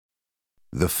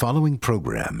The following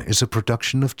program is a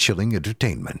production of Chilling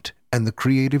Entertainment and the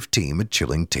creative team at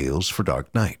Chilling Tales for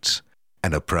Dark Nights,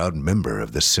 and a proud member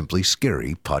of the Simply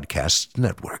Scary Podcasts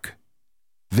Network.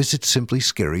 Visit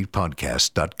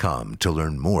simplyscarypodcast.com to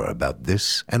learn more about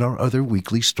this and our other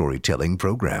weekly storytelling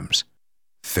programs.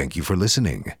 Thank you for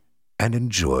listening, and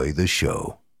enjoy the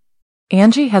show.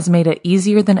 Angie has made it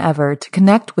easier than ever to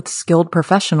connect with skilled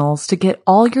professionals to get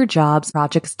all your jobs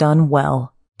projects done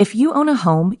well. If you own a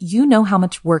home, you know how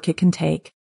much work it can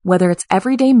take, whether it's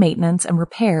everyday maintenance and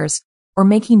repairs or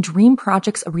making dream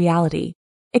projects a reality.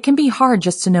 It can be hard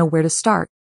just to know where to start,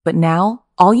 but now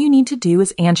all you need to do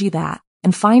is Angie that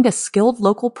and find a skilled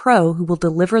local pro who will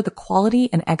deliver the quality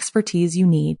and expertise you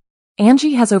need.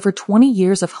 Angie has over 20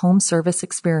 years of home service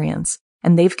experience,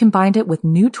 and they've combined it with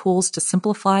new tools to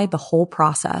simplify the whole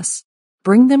process.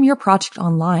 Bring them your project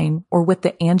online or with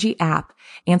the Angie app,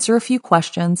 answer a few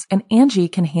questions, and Angie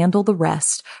can handle the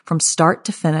rest from start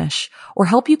to finish, or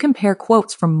help you compare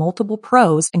quotes from multiple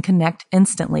pros and connect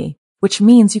instantly, which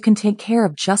means you can take care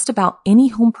of just about any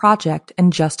home project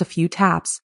in just a few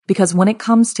taps. Because when it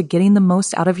comes to getting the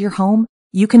most out of your home,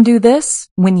 you can do this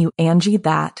when you Angie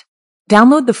that.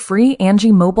 Download the free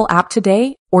Angie mobile app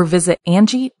today or visit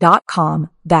Angie.com.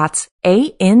 That's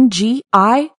ANGI.com.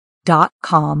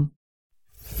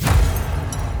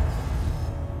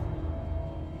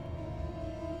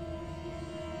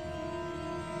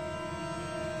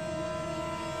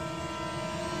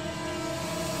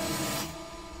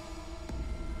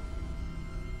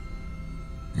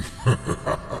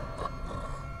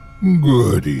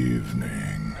 Good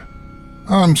evening.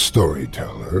 I'm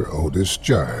storyteller Otis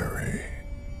Gyrie,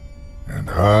 and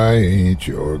I ain't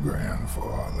your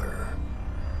grandfather.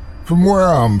 From where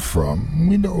I'm from,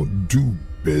 we don't do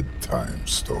bedtime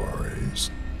stories.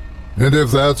 And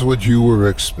if that's what you were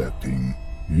expecting,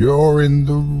 you're in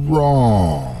the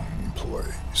wrong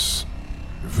place.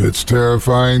 If it's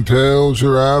terrifying tales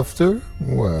you're after,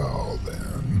 well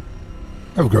then,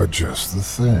 I've got just the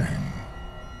thing.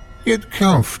 Get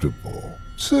comfortable,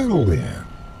 settle in,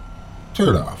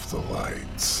 turn off the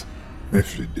lights,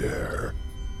 if you dare.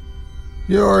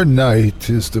 Your night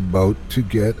is about to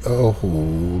get a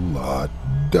whole lot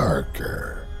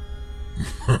darker.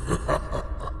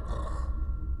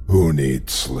 Who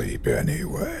needs sleep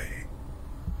anyway?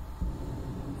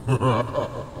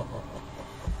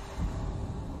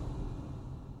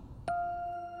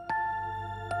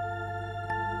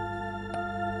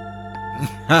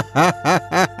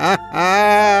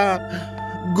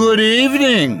 Good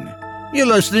evening. You're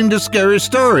listening to Scary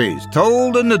Stories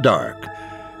Told in the Dark.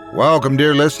 Welcome,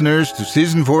 dear listeners, to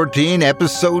Season 14,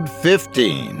 Episode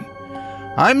 15.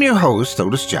 I'm your host,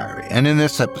 Otis Gyrie, and in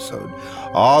this episode,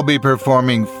 I'll be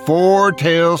performing 4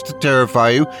 tales to terrify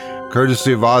you,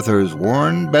 courtesy of authors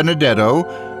Warren Benedetto,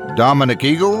 Dominic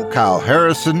Eagle, Kyle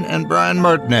Harrison, and Brian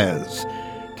Martinez.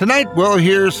 Tonight, we'll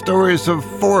hear stories of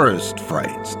forest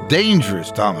frights,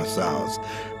 dangerous domiciles,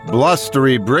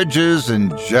 blustery bridges,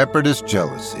 and jeopardous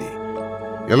jealousy.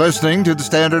 You're listening to the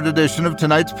standard edition of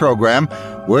tonight's program,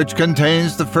 which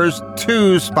contains the first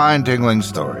 2 spine-tingling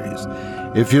stories.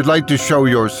 If you'd like to show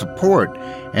your support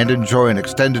and enjoy an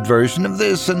extended version of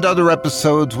this and other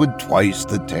episodes with twice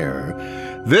the terror,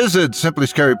 visit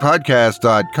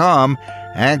simplyscarypodcast.com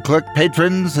and click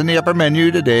Patrons in the upper menu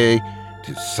today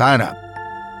to sign up.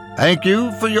 Thank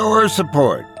you for your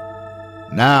support.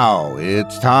 Now,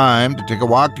 it's time to take a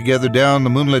walk together down the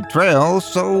moonlit trail,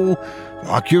 so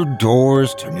lock your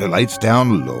doors, turn your lights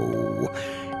down low,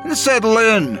 and settle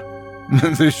in.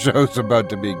 The show's about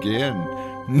to begin.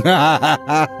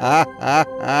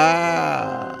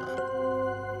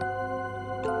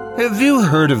 Have you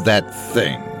heard of that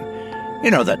thing?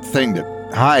 You know, that thing that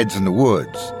hides in the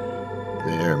woods.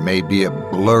 There may be a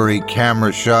blurry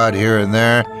camera shot here and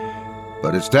there,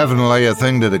 but it's definitely a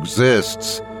thing that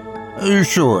exists.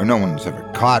 Sure, no one's ever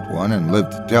caught one and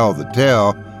lived to tell the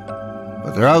tale,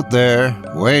 but they're out there,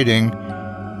 waiting,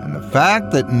 and the fact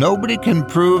that nobody can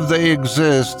prove they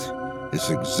exist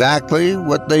is exactly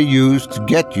what they use to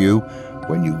get you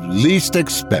when you least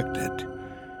expect it.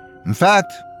 In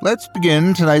fact, let's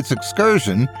begin tonight's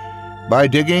excursion by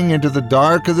digging into the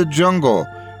dark of the jungle,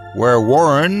 where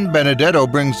Warren Benedetto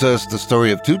brings us the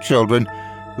story of 2 children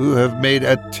who have made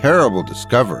a terrible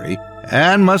discovery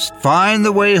and must find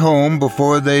the way home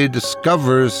before they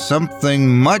discover something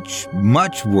much,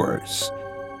 much worse.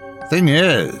 Thing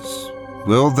is,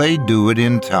 will they do it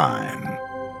in time?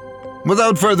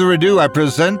 Without further ado, I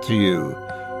present to you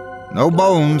No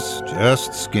Bones,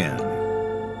 Just Skin.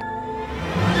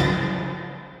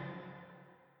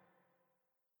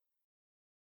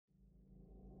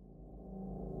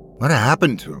 What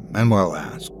happened to him? Manuel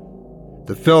asked.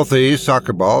 The filthy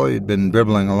soccer ball he'd been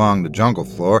dribbling along the jungle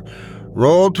floor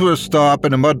rolled to a stop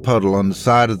in a mud puddle on the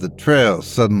side of the trail,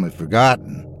 suddenly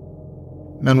forgotten.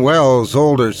 Manuel's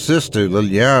older sister,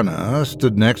 Liliana,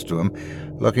 stood next to him,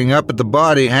 looking up at the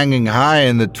body hanging high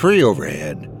in the tree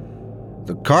overhead.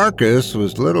 The carcass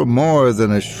was little more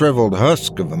than a shriveled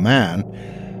husk of a man,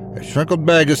 a shrinkled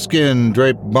bag of skin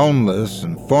draped boneless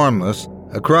and formless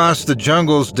across the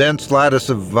jungle's dense lattice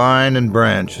of vine and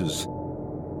branches.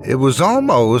 It was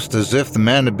almost as if the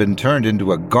man had been turned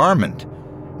into a garment,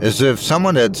 as if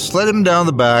someone had slid him down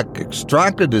the back,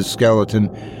 extracted his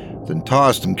skeleton, then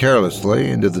tossed him carelessly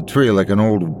into the tree like an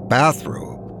old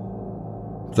bathrobe.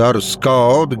 Without a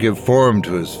skull to give form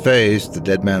to his face, the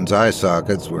dead man's eye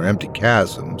sockets were empty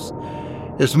chasms.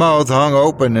 His mouth hung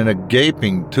open in a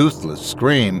gaping, toothless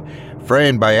scream,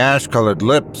 framed by ash-colored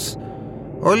lips.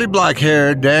 Oily black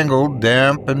hair dangled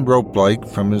damp and rope-like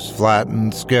from his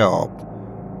flattened scalp.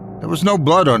 There was no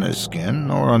blood on his skin,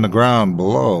 nor on the ground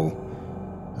below.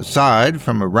 Aside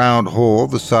from a round hole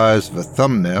the size of a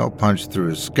thumbnail punched through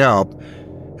his scalp,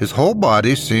 his whole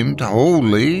body seemed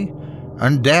wholly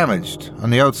undamaged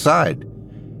on the outside.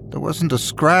 There wasn't a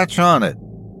scratch on it.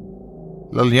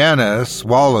 Liliana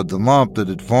swallowed the lump that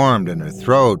had formed in her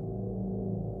throat.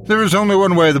 There was only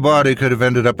one way the body could have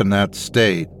ended up in that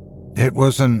state. It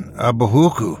was an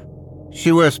abuhuku,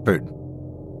 she whispered.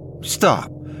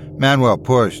 Stop. Manuel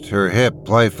pushed her hip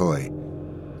playfully.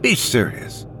 Be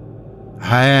serious.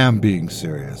 I am being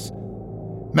serious.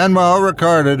 Manuel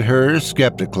regarded her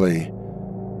skeptically.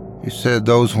 You said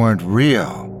those weren't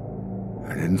real.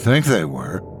 I didn't think they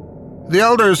were. The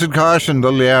elders had cautioned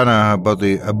Liliana about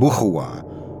the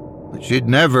abuhuwa, but she'd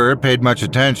never paid much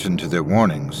attention to their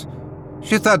warnings.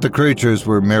 She thought the creatures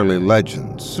were merely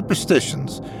legends,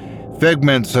 superstitions,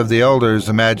 figments of the elders'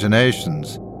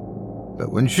 imaginations.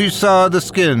 But when she saw the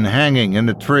skin hanging in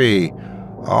a tree,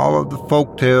 all of the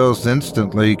folk tales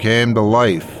instantly came to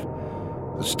life.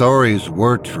 The stories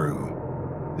were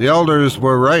true. The elders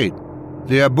were right.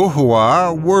 The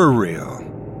abuhuwa were real.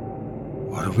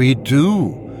 What do we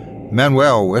do?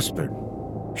 Manuel whispered.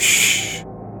 Shh.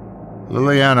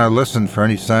 Liliana listened for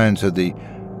any signs of the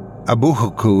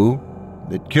abuhuku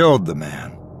that killed the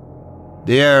man.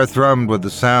 The air thrummed with the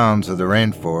sounds of the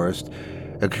rainforest,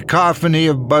 a cacophony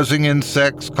of buzzing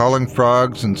insects, calling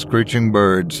frogs, and screeching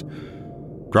birds.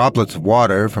 Droplets of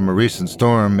water from a recent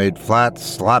storm made flat,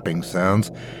 slapping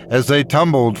sounds as they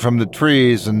tumbled from the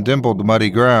trees and dimpled the muddy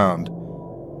ground.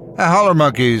 A howler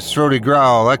monkey's throaty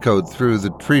growl echoed through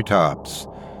the treetops.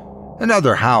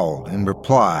 Another howled in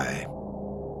reply.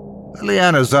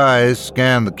 Liliana's eyes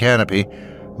scanned the canopy,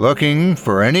 looking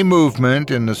for any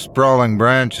movement in the sprawling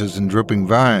branches and drooping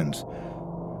vines.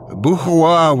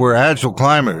 Buhuwa were agile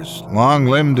climbers,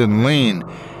 long-limbed and lean,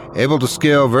 able to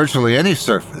scale virtually any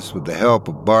surface with the help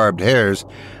of barbed hairs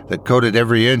that coated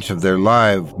every inch of their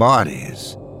live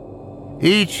bodies.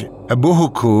 Each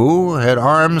abuhuku had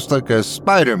arms like a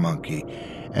spider monkey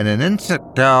and an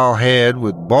insectile head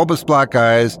with bulbous black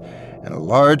eyes and a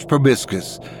large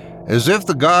proboscis, as if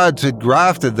the gods had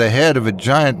grafted the head of a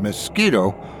giant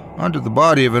mosquito onto the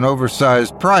body of an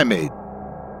oversized primate.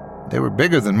 They were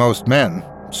bigger than most men,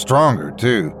 stronger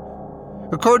too.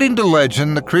 According to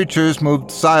legend, the creatures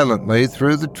moved silently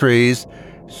through the trees,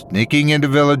 sneaking into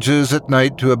villages at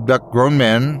night to abduct grown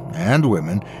men and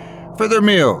women for their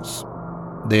meals.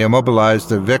 They immobilized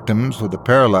their victims with a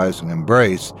paralyzing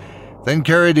embrace, then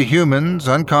carried the humans'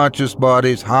 unconscious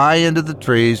bodies high into the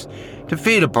trees to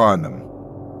feed upon them.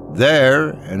 There,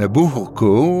 an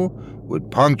abuhuku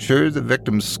would puncture the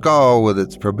victim's skull with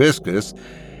its proboscis,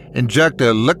 inject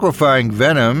a liquefying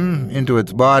venom into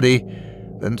its body,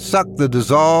 then suck the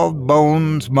dissolved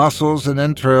bones, muscles, and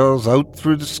entrails out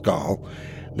through the skull,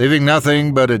 leaving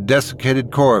nothing but a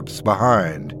desiccated corpse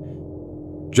behind.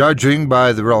 Judging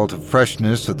by the relative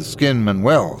freshness of the skin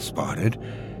Manuel spotted,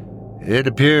 it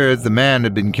appeared the man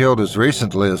had been killed as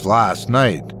recently as last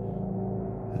night.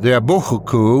 The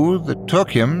abuhuku that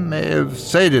took him may have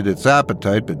sated its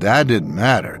appetite, but that didn't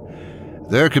matter.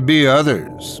 There could be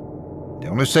others. The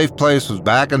only safe place was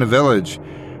back in the village,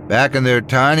 back in their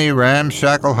tiny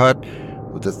ramshackle hut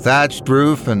with a thatched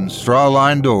roof and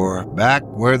straw-lined door, back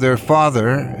where their father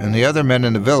and the other men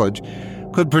in the village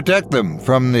could protect them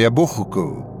from the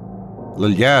abuhuku.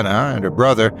 Liliana and her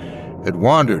brother had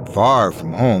wandered far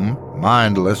from home,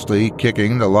 mindlessly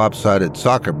kicking the lopsided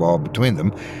soccer ball between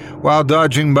them, while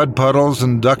dodging mud puddles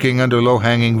and ducking under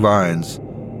low-hanging vines.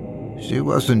 She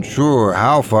wasn't sure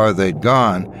how far they'd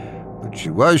gone, but she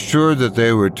was sure that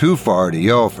they were too far to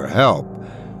yell for help.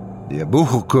 The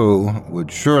abuhuku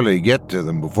would surely get to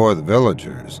them before the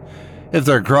villagers, if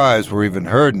their cries were even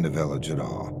heard in the village at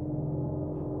all.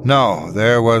 No,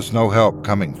 there was no help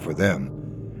coming for them.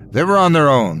 They were on their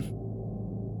own.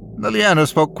 Liliana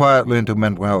spoke quietly into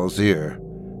Manuel's ear.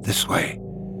 "This way."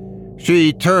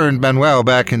 She turned Manuel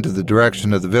back into the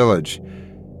direction of the village.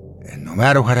 "And no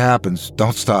matter what happens,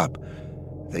 don't stop.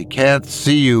 They can't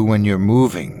see you when you're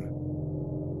moving."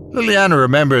 Liliana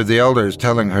remembered the elders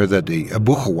telling her that the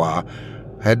Abukhwa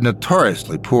had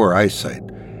notoriously poor eyesight.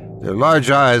 Their large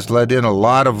eyes let in a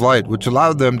lot of light, which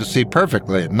allowed them to see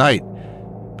perfectly at night.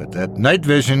 But that night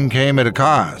vision came at a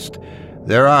cost.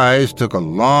 Their eyes took a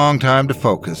long time to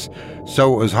focus,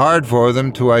 so it was hard for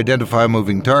them to identify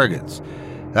moving targets.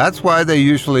 That's why they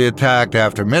usually attacked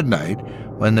after midnight,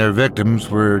 when their victims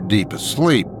were deep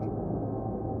asleep.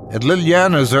 At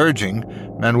Liliana's urging,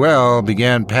 Manuel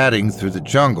began padding through the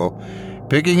jungle,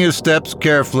 picking his steps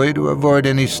carefully to avoid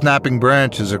any snapping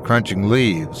branches or crunching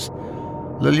leaves.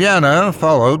 Liliana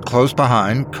followed close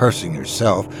behind, cursing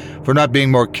herself for not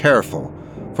being more careful,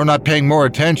 for not paying more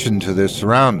attention to their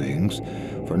surroundings,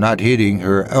 for not heeding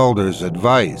her elders'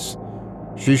 advice.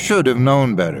 She should have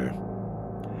known better.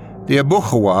 The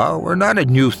Abukhwa were not a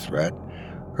new threat.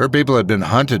 Her people had been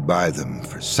hunted by them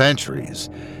for centuries.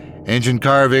 Ancient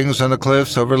carvings on the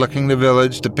cliffs overlooking the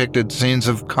village depicted scenes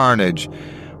of carnage,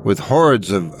 with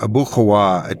hordes of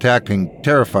Abukhwa attacking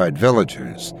terrified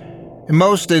villagers. In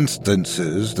most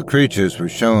instances, the creatures were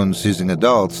shown seizing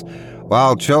adults,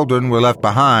 while children were left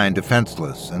behind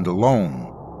defenseless and alone.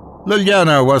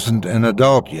 Liliana wasn't an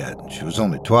adult yet. She was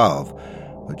only 12,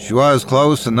 but she was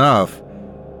close enough.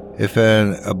 If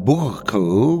an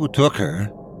Abukhu took her,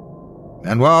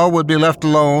 Manuel would be left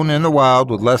alone in the wild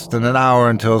with less than an hour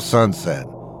until sunset.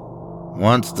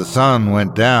 Once the sun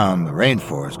went down, the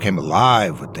rainforest came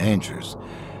alive with dangers.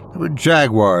 There were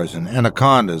jaguars and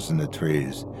anacondas in the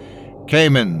trees,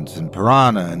 caimans and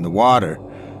piranha in the water,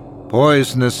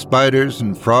 poisonous spiders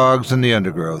and frogs in the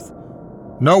undergrowth.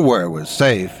 Nowhere was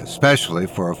safe, especially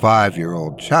for a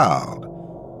 5-year-old child.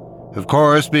 Of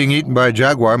course, being eaten by a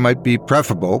jaguar might be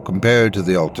preferable compared to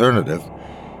the alternative.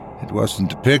 It wasn't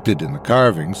depicted in the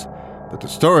carvings, but the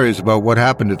stories about what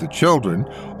happened to the children,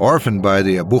 orphaned by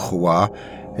the Abukhwa,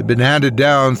 had been handed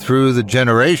down through the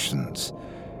generations.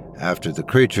 After the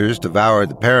creatures devoured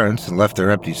the parents and left their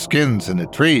empty skins in the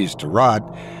trees to rot,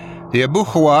 the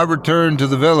Abukhwa returned to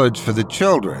the village for the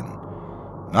children,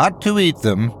 not to eat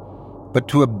them, but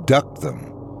to abduct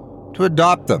them, to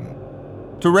adopt them,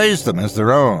 to raise them as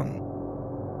their own.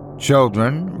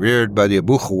 Children, reared by the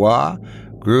Abukhwa,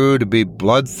 grew to be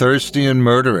bloodthirsty and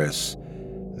murderous.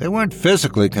 They weren't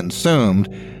physically consumed,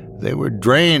 they were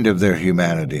drained of their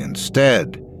humanity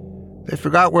instead. They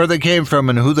forgot where they came from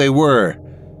and who they were.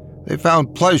 They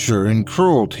found pleasure in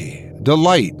cruelty,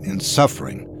 delight in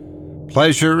suffering,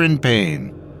 pleasure in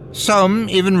pain. Some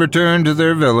even returned to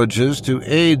their villages to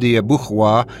aid the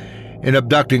Abukhwa in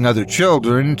abducting other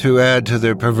children to add to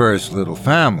their perverse little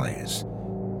families.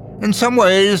 In some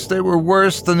ways, they were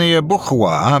worse than the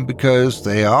Abukhwa because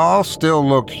they all still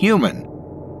looked human.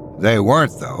 They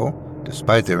weren't, though.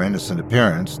 Despite their innocent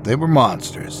appearance, they were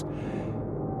monsters.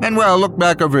 Manuel looked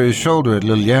back over his shoulder at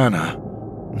Liliana.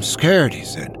 "I'm scared," he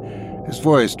said, his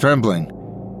voice trembling.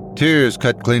 Tears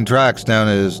cut clean tracks down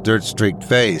his dirt-streaked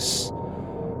face.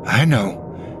 "I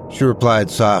know," she replied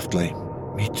softly.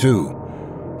 "Me too.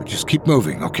 But just keep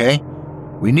moving, okay?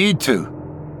 We need to."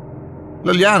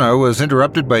 Liliana was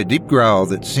interrupted by a deep growl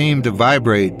that seemed to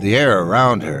vibrate the air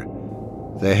around her.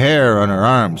 The hair on her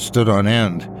arms stood on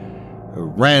end. A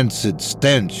rancid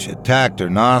stench attacked her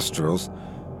nostrils,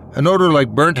 an odor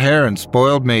like burnt hair and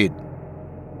spoiled meat.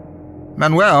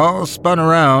 Manuel spun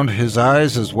around, his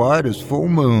eyes as wide as full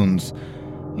moons.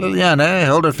 Liliana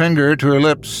held her finger to her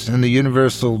lips in the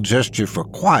universal gesture for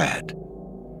quiet.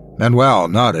 Manuel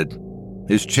nodded.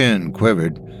 His chin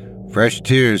quivered. Fresh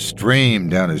tears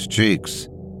streamed down his cheeks.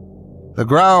 The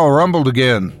growl rumbled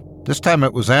again. This time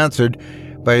it was answered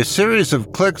by a series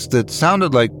of clicks that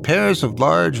sounded like pairs of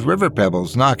large river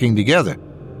pebbles knocking together.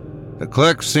 The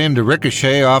clicks seemed to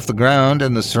ricochet off the ground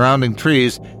and the surrounding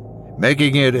trees,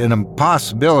 making it an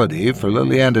impossibility for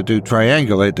Liliana to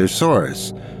triangulate their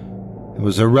source. It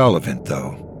was irrelevant,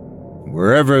 though.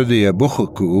 Wherever the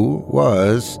Abukhwa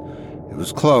was, it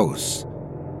was close.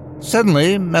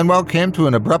 Suddenly, Manuel came to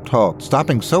an abrupt halt,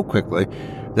 stopping so quickly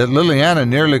that Liliana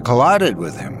nearly collided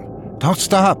with him. "Don't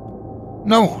stop!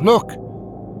 No, look!"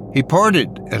 He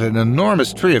pointed at an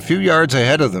enormous tree a few yards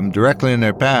ahead of them, directly in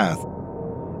their path.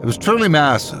 It was truly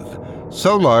massive,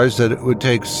 so large that it would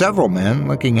take several men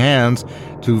linking hands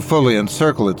to fully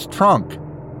encircle its trunk.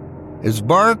 Its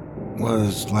bark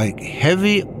was like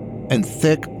heavy and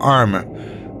thick armor,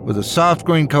 with a soft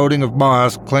green coating of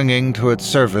moss clinging to its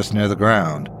surface near the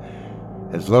ground.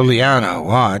 As Liliana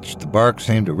watched, the bark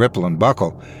seemed to ripple and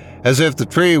buckle, as if the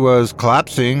tree was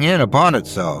collapsing in upon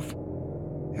itself.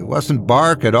 It wasn't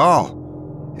bark at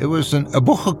all. It was an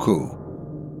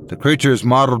abuhuku. The creature's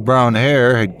mottled brown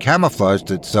hair had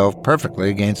camouflaged itself perfectly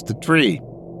against the tree.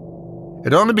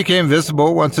 It only became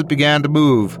visible once it began to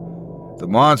move. The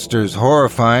monster's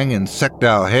horrifying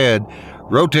insectile head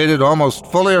rotated almost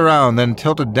fully around, then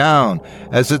tilted down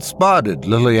as it spotted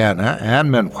Liliana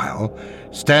and Manuel,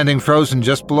 standing frozen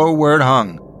just below where it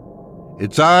hung.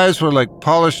 Its eyes were like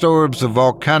polished orbs of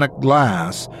volcanic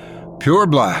glass, pure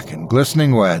black and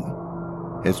glistening wet.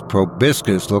 Its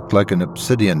proboscis looked like an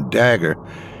obsidian dagger,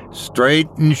 straight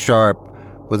and sharp,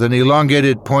 with an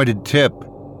elongated pointed tip.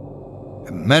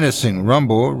 A menacing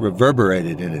rumble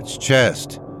reverberated in its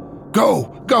chest.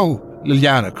 "Go! Go!"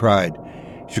 Liliana cried.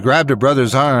 She grabbed her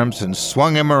brother's arms and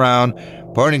swung him around,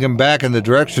 pointing him back in the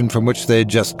direction from which they had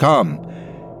just come.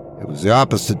 It was the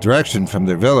opposite direction from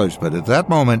their village, but at that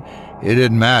moment, it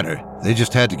didn't matter. They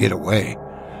just had to get away.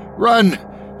 "Run!"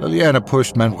 Liliana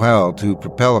pushed Manuel to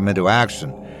propel him into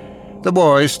action. The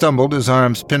boy stumbled, his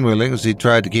arms pinwheeling as he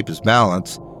tried to keep his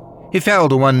balance. He fell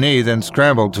to one knee, then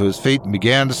scrambled to his feet and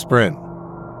began to sprint.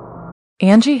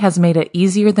 Angie has made it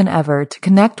easier than ever to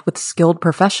connect with skilled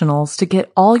professionals to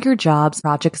get all your jobs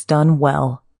projects done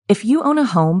well. If you own a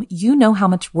home, you know how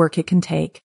much work it can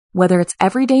take, whether it's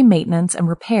everyday maintenance and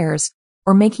repairs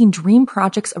or making dream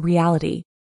projects a reality.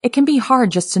 It can be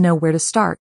hard just to know where to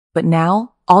start, but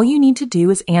now all you need to do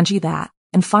is Angie that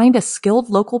and find a skilled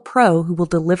local pro who will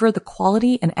deliver the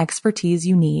quality and expertise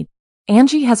you need.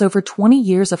 Angie has over 20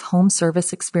 years of home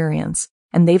service experience,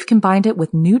 and they've combined it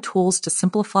with new tools to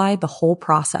simplify the whole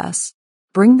process.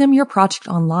 Bring them your project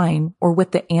online or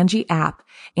with the Angie app,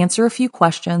 answer a few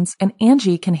questions, and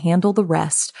Angie can handle the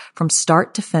rest from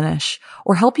start to finish,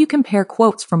 or help you compare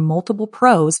quotes from multiple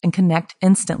pros and connect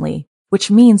instantly,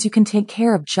 which means you can take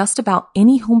care of just about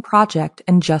any home project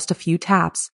in just a few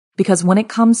taps. Because when it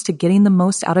comes to getting the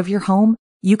most out of your home,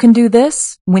 you can do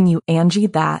this when you Angie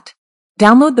that.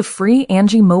 Download the free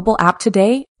Angie mobile app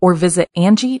today or visit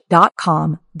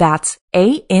Angie.com. That's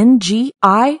ANGI.com.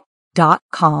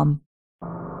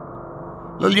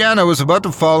 Liliana was about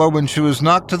to follow when she was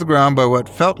knocked to the ground by what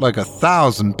felt like a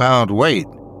 1,000-pound weight.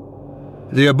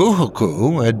 The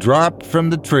abuhuku had dropped from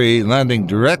the tree, landing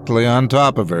directly on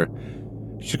top of her.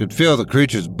 She could feel the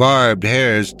creature's barbed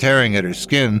hairs tearing at her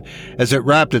skin as it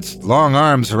wrapped its long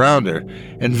arms around her,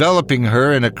 enveloping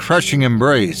her in a crushing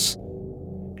embrace.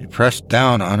 It pressed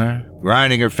down on her,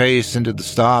 grinding her face into the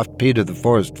soft peat of the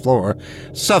forest floor,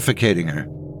 suffocating her.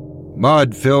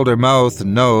 Mud filled her mouth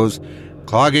and nose,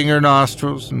 clogging her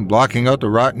nostrils and blocking out the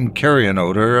rotten carrion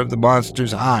odor of the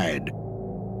monster's hide.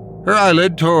 Her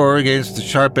eyelid tore against the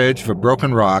sharp edge of a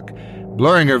broken rock,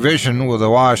 blurring her vision with a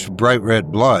wash of bright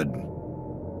red blood.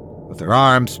 With her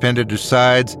arms pinned at her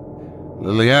sides,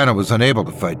 Liliana was unable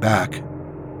to fight back.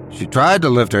 She tried to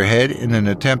lift her head in an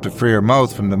attempt to free her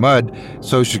mouth from the mud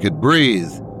so she could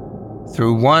breathe.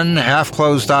 Through one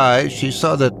half-closed eye, she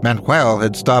saw that Manuel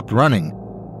had stopped running.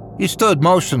 He stood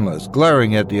motionless,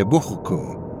 glaring at the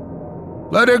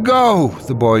abuhuku. "Let her go!"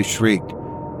 the boy shrieked.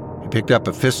 He picked up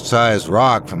a fist-sized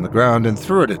rock from the ground and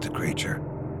threw it at the creature.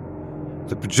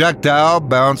 The projectile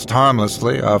bounced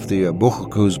harmlessly off the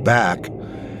abuhuku's back.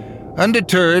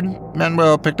 Undeterred,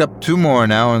 Manuel picked up two more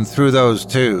now and threw those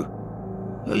too.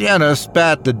 Liliana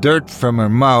spat the dirt from her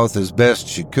mouth as best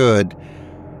she could.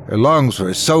 Her lungs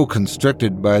were so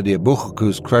constricted by the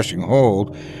abuhuku's crushing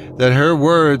hold that her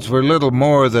words were little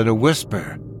more than a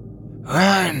whisper.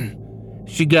 "Run!"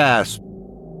 she gasped.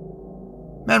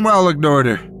 Manuel ignored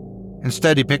her.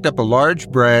 Instead, he picked up a large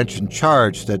branch and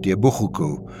charged at the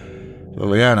abuhuku.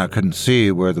 Liliana couldn't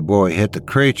see where the boy hit the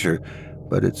creature,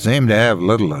 but it seemed to have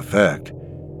little effect.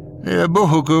 The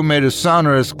abuhuku made a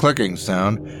sonorous clicking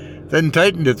sound, then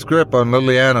tightened its grip on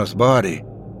Liliana's body.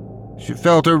 She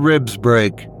felt her ribs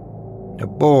break. A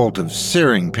bolt of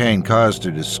searing pain caused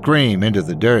her to scream into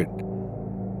the dirt.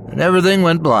 And everything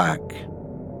went black.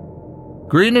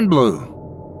 Green and blue.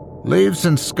 Leaves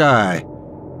and sky.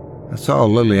 That's all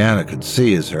Liliana could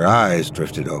see as her eyes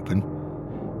drifted open.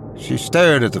 She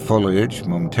stared at the foliage,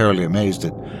 momentarily amazed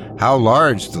at how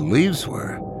large the leaves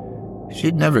were.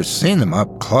 She'd never seen them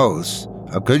up close.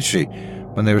 How could she,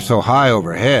 when they were so high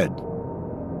overhead?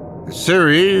 A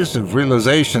series of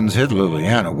realizations hit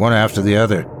Liliana, one after the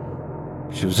other.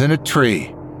 She was in a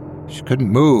tree. She couldn't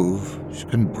move. She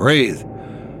couldn't breathe.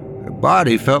 Her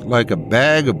body felt like a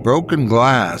bag of broken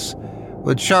glass,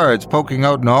 with shards poking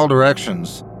out in all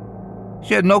directions.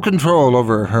 She had no control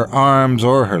over her arms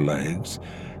or her legs.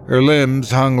 Her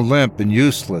limbs hung limp and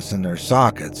useless in their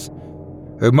sockets.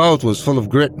 Her mouth was full of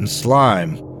grit and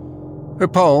slime. Her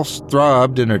pulse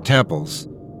throbbed in her temples.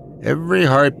 Every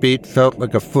heartbeat felt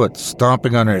like a foot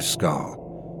stomping on her skull.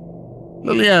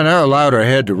 Liliana allowed her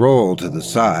head to roll to the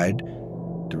side.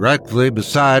 Directly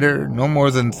beside her, no more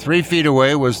than 3 feet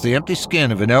away, was the empty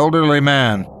skin of an elderly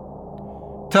man.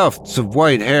 Tufts of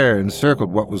white hair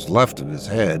encircled what was left of his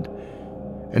head.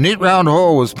 A neat round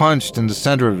hole was punched in the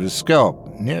center of his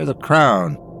scalp, near the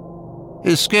crown.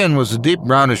 His skin was a deep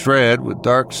brownish red with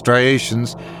dark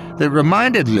striations that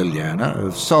reminded Liliana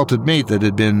of salted meat that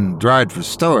had been dried for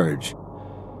storage.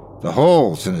 The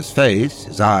holes in his face,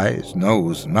 his eyes,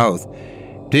 nose, and mouth,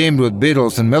 teemed with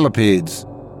beetles and millipedes.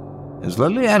 As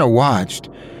Liliana watched,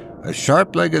 a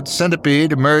sharp-legged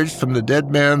centipede emerged from the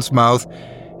dead man's mouth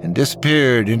and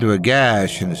disappeared into a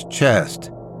gash in his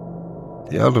chest.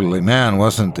 The elderly man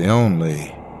wasn't the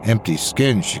only empty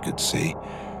skin she could see.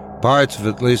 Parts of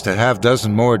at least a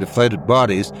half-dozen more deflated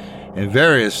bodies in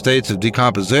various states of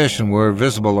decomposition were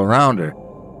visible around her.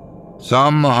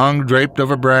 Some hung draped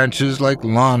over branches like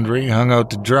laundry hung out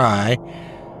to dry.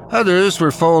 Others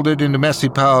were folded into messy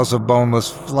piles of boneless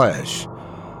flesh.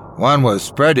 One was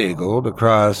spread-eagled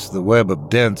across the web of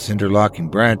dense interlocking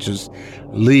branches,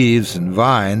 leaves, and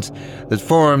vines that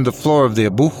formed the floor of the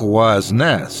abuhua's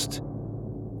nest.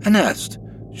 A nest,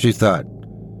 she thought.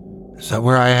 Is that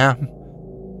where I am?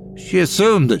 She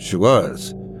assumed that she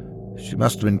was. She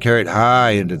must have been carried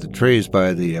high into the trees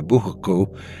by the abuhuku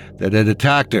that had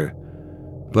attacked her.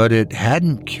 But it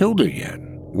hadn't killed her yet.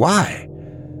 Why?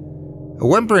 A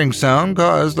whimpering sound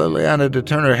caused Liliana to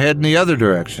turn her head in the other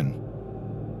direction.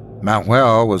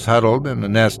 Manuel was huddled in the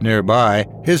nest nearby,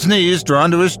 his knees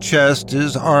drawn to his chest,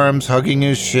 his arms hugging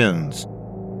his shins.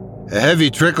 A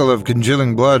heavy trickle of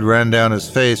congealing blood ran down his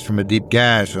face from a deep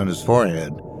gash on his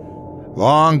forehead.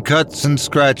 Long cuts and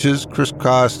scratches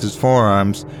crisscrossed his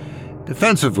forearms,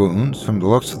 defensive wounds from the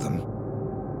looks of them.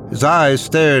 His eyes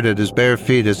stared at his bare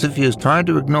feet as if he was trying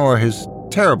to ignore his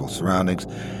terrible surroundings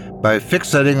by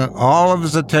fixating all of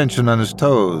his attention on his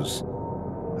toes.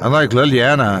 Unlike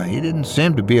Liliana, he didn't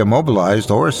seem to be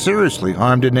immobilized or seriously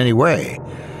harmed in any way.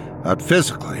 Not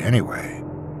physically, anyway.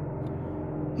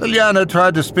 Liliana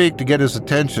tried to speak to get his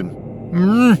attention.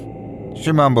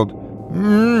 She mumbled.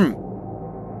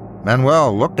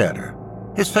 Manuel looked at her.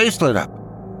 His face lit up.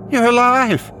 You're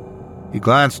alive! He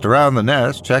glanced around the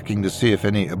nest, checking to see if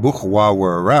any abuhua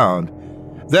were around.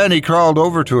 Then he crawled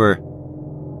over to her.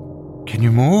 Can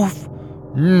you move?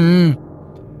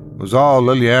 Was all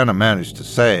Liliana managed to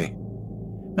say.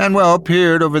 Manuel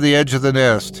peered over the edge of the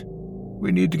nest.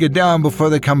 We need to get down before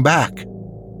they come back.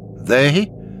 They?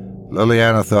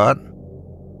 Liliana thought.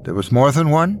 There was more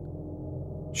than one?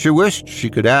 She wished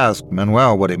she could ask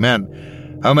Manuel what he meant,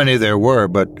 how many there were,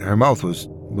 but her mouth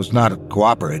was not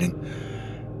cooperating.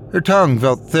 Her tongue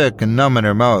felt thick and numb in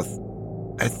her mouth.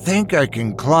 I think I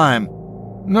can climb.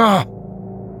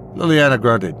 No, Liliana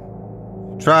grunted.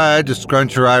 Tried to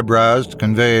scrunch her eyebrows to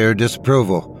convey her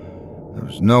disapproval. There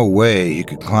was no way he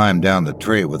could climb down the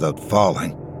tree without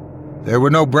falling. There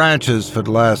were no branches for the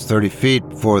last 30 feet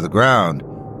before the ground.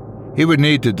 He would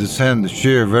need to descend the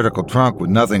sheer vertical trunk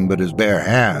with nothing but his bare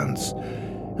hands.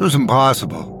 It was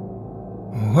impossible.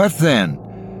 What then?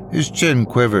 His chin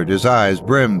quivered, his eyes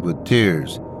brimmed with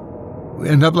tears. We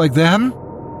end up like them?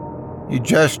 He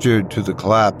gestured to the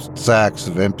collapsed sacks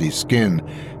of empty skin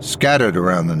scattered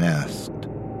around the nest.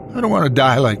 I don't want to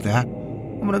die like that.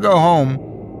 I'm going to go home.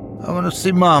 I want to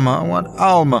see Mama. I want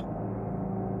Alma.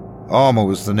 Alma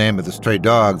was the name of the stray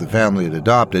dog the family had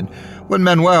adopted when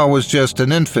Manuel was just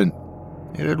an infant.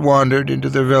 It had wandered into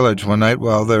their village one night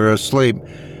while they were asleep,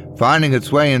 finding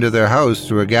its way into their house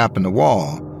through a gap in the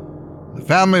wall. The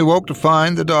family woke to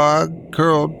find the dog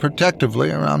curled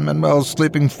protectively around Manuel's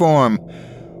sleeping form,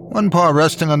 one paw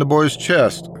resting on the boy's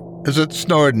chest as it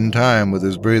snored in time with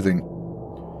his breathing.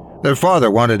 Their father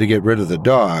wanted to get rid of the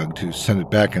dog to send it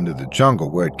back into the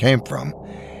jungle where it came from.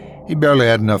 He barely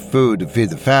had enough food to feed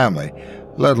the family,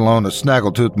 let alone a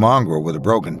snaggletooth mongrel with a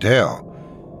broken tail.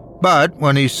 But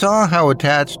when he saw how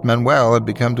attached Manuel had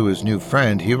become to his new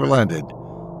friend, he relented.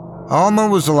 Alma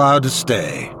was allowed to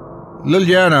stay.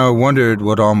 Liliana wondered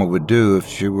what Alma would do if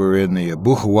she were in the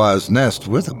abuhua's nest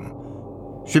with him.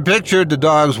 She pictured the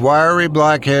dog's wiry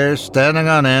black hair standing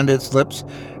on end, its lips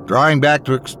drawing back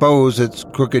to expose its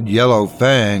crooked yellow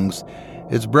fangs,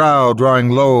 its brow drawing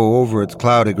low over its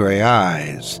cloudy gray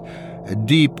eyes, a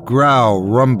deep growl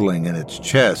rumbling in its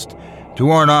chest to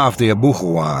warn off the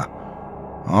abuhua.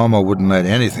 Alma wouldn't let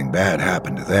anything bad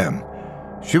happen to them.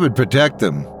 She would protect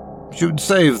them. She would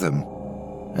save them.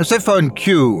 As if on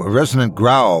cue, a resonant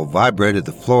growl vibrated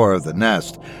the floor of the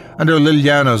nest under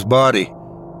Liliana's body.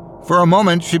 For a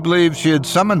moment, she believed she had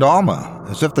summoned Alma,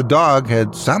 as if the dog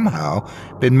had somehow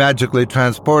been magically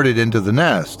transported into the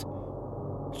nest.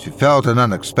 She felt an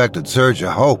unexpected surge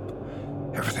of hope.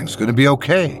 Everything's going to be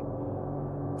okay.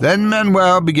 Then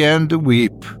Manuel began to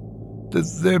weep.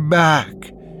 "They're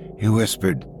back," he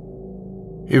whispered.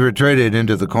 He retreated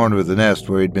into the corner of the nest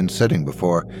where he'd been sitting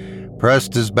before,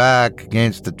 pressed his back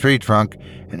against the tree trunk,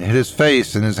 and hid his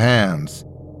face in his hands.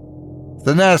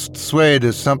 The nest swayed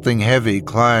as something heavy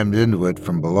climbed into it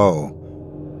from below.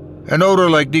 An odor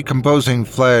like decomposing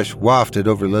flesh wafted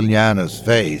over Liliana's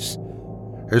face.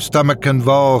 Her stomach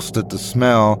convulsed at the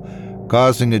smell,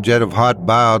 causing a jet of hot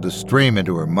bile to stream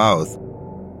into her mouth.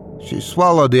 She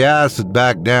swallowed the acid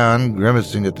back down,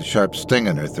 grimacing at the sharp sting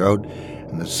in her throat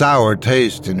and the sour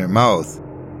taste in her mouth.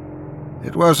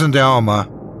 It wasn't Alma,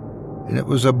 and it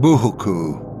was a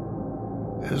buhuku.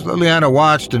 As Liliana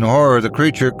watched in horror, the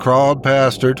creature crawled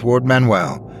past her toward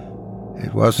Manuel.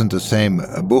 It wasn't the same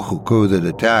buhuku that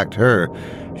attacked her.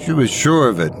 She was sure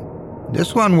of it.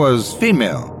 This one was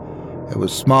female. It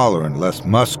was smaller and less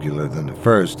muscular than the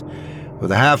first,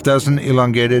 with a half-dozen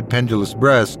elongated pendulous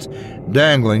breasts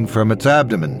dangling from its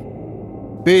abdomen.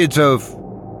 Beads of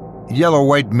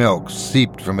yellow-white milk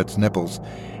seeped from its nipples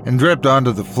and dripped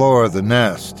onto the floor of the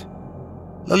nest.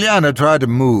 Liliana tried to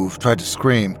move, tried to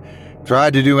scream,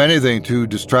 tried to do anything to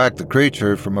distract the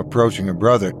creature from approaching her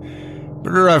brother,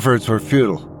 but her efforts were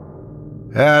futile.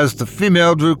 As the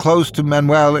female drew close to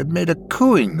Manuel, it made a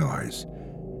cooing noise.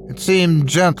 It seemed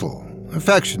gentle,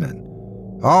 affectionate,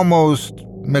 almost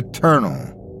maternal.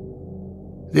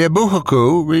 The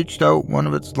abuhuku reached out one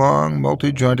of its long,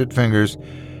 multi-jointed fingers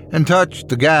and touched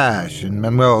the gash in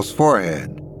Manuel's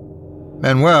forehead.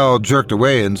 Manuel jerked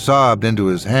away and sobbed into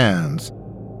his hands.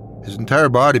 His entire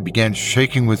body began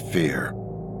shaking with fear.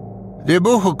 The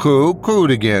abuhuku cooed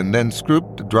again, then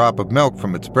scooped a drop of milk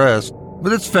from its breast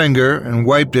with its finger and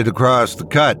wiped it across the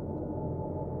cut.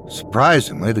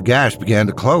 Surprisingly, the gash began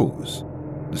to close.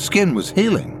 The skin was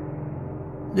healing.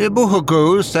 The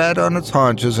abuhuku sat on its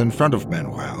haunches in front of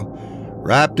Manuel,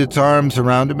 wrapped its arms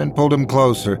around him and pulled him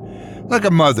closer, like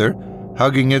a mother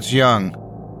hugging its young.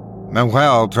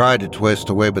 Manuel tried to twist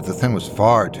away, but the thing was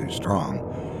far too strong.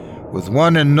 With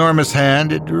one enormous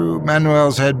hand, it drew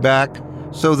Manuel's head back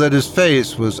so that his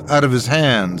face was out of his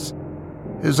hands.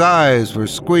 His eyes were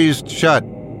squeezed shut.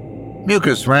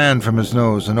 Mucus ran from his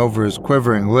nose and over his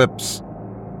quivering lips.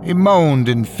 He moaned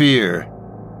in fear.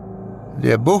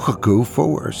 The abuhuku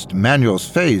forced Manuel's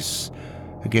face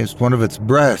against one of its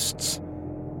breasts.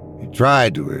 He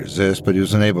tried to resist, but he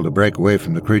was unable to break away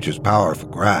from the creature's powerful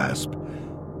grasp.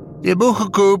 The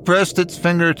abuhuku pressed its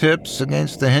fingertips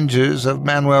against the hinges of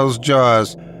Manuel's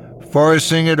jaws,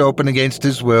 forcing it open against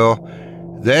his will,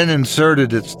 then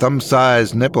inserted its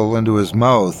thumb-sized nipple into his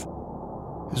mouth.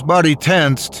 His body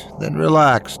tensed, then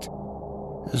relaxed.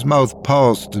 His mouth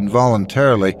pulsed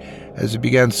involuntarily as he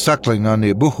began suckling on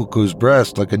the abuhuku's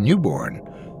breast like a newborn.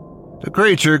 The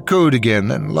creature cooed again,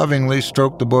 then lovingly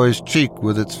stroked the boy's cheek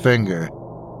with its finger.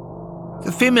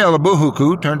 The female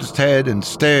abuhuku turned its head and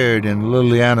stared in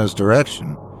Liliana's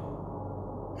direction.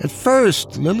 At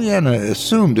first, Liliana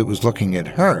assumed it was looking at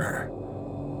her.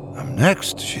 "I'm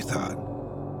next," she thought.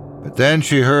 But then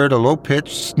she heard a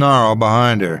low-pitched snarl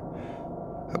behind her.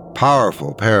 A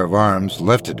powerful pair of arms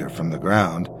lifted her from the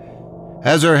ground.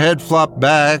 As her head flopped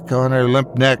back on her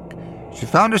limp neck, she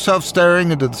found herself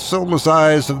staring into the soulless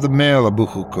eyes of the male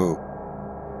abuhuku.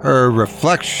 Her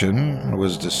reflection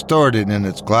was distorted in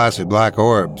its glassy black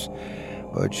orbs,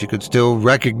 but she could still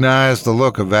recognize the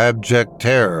look of abject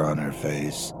terror on her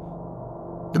face.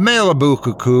 The male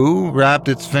abuhuku wrapped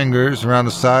its fingers around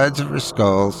the sides of her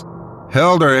skulls,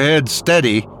 held her head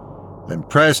steady, then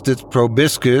pressed its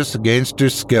proboscis against her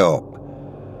scalp.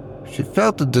 She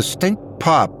felt a distinct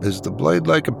pop as the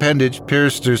blade-like appendage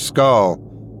pierced her skull.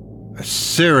 A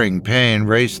searing pain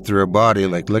raced through her body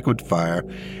like liquid fire,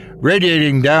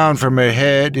 radiating down from her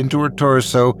head into her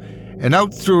torso and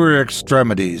out through her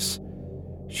extremities.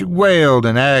 She wailed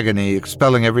in agony,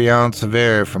 expelling every ounce of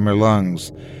air from her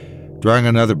lungs. Drawing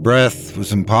another breath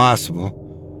was impossible.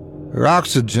 Her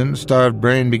oxygen-starved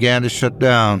brain began to shut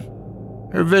down.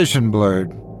 Her vision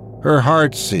blurred. Her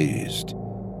heart seized.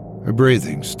 Her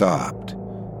breathing stopped.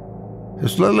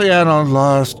 As Liliana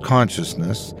lost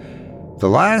consciousness, the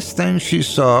last thing she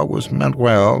saw was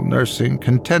Manuel nursing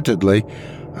contentedly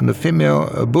on the female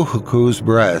abuhuku's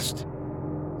breast.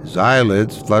 His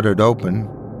eyelids fluttered open.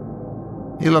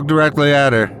 He looked directly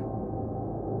at her.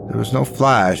 There was no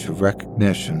flash of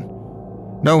recognition,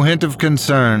 no hint of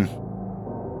concern,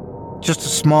 just a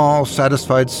small,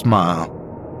 satisfied smile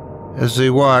as he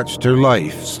watched her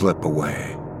life slip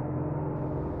away.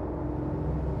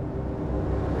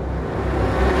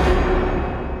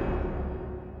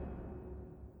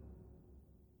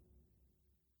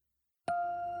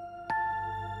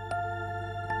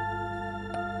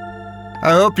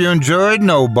 I hope you enjoyed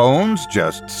No Bones,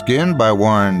 Just Skin by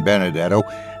Warren Benedetto,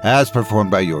 as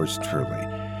performed by yours truly.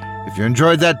 If you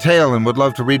enjoyed that tale and would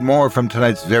love to read more from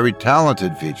tonight's very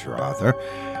talented feature author,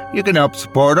 you can help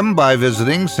support him by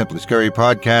visiting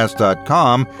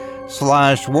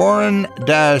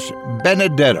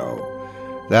simplyscarypodcast.com/Warren-Benedetto.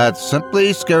 That's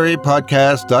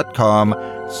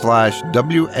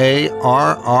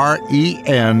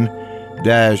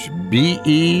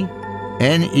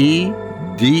simplyscarypodcast.com/WARRENEDETTO.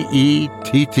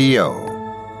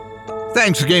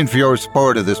 Thanks again for your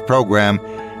support of this program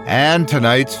and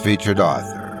tonight's featured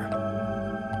author.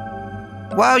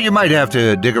 While you might have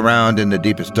to dig around in the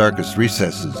deepest, darkest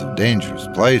recesses of dangerous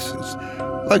places,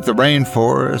 like the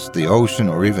rainforest, the ocean,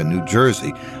 or even New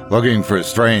Jersey, looking for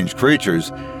strange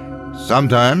creatures,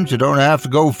 sometimes you don't have to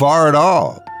go far at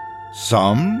all.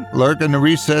 Some lurk in the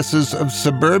recesses of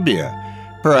suburbia,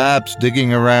 perhaps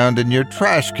digging around in your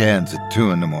trash cans at 2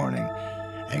 a.m,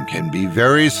 and can be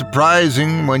very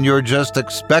surprising when you're just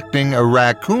expecting a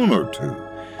raccoon or two.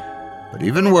 But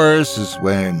even worse is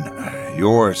when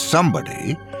you're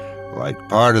somebody, like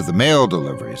part of the mail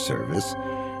delivery service,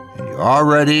 and you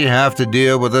already have to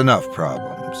deal with enough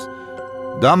problems.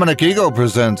 Dominic Eagle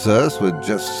presents us with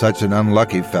just such an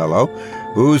unlucky fellow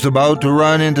who's about to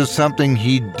run into something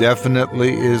he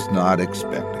definitely is not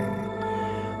expecting.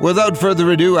 Without further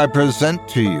ado, I present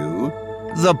to you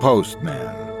The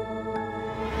Postman.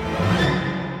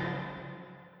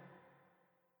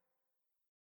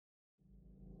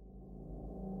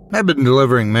 I've been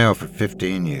delivering mail for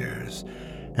 15 years,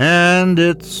 and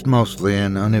it's mostly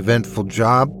an uneventful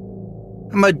job.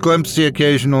 I might glimpse the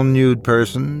occasional nude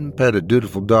person, pet a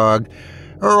dutiful dog,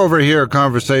 or overhear a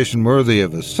conversation worthy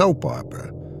of a soap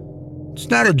opera. It's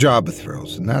not a job of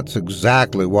thrills, and that's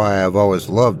exactly why I've always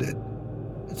loved it.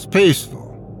 It's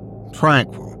peaceful,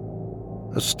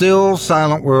 tranquil, a still,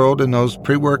 silent world in those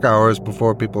pre-work hours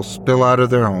before people spill out of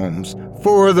their homes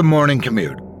for the morning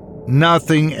commute.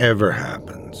 Nothing ever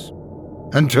happens.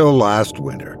 Until last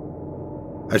winter,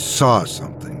 I saw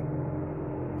something.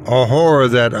 A horror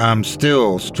that I'm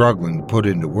still struggling to put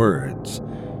into words.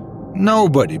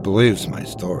 Nobody believes my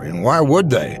story, and why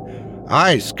would they?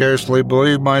 I scarcely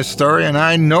believe my story, and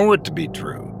I know it to be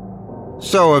true.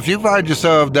 So if you find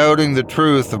yourself doubting the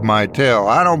truth of my tale,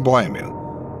 I don't blame you.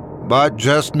 But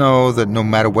just know that no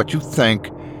matter what you think,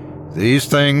 these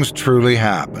things truly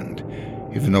happened,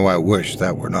 even though I wish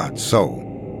that were not so.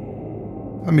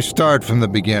 Let me start from the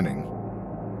beginning.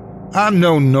 I'm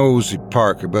no nosy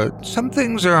Parker, but some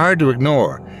things are hard to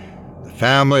ignore. The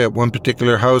family at one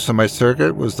particular house on my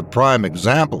circuit was the prime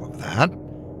example of that.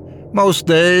 Most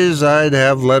days I'd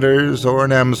have letters or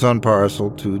an Amazon parcel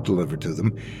to deliver to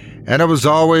them, and it was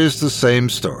always the same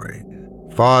story.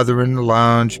 Father in the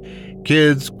lounge,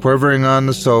 kids quivering on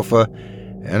the sofa,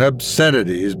 and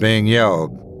obscenities being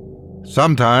yelled.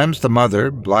 Sometimes the mother,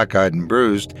 black-eyed and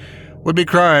bruised, would be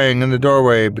crying in the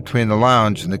doorway between the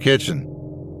lounge and the kitchen.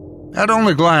 I'd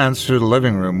only glance through the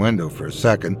living room window for a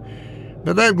second,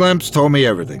 but that glimpse told me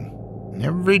everything.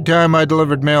 Every time I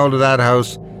delivered mail to that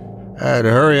house, I'd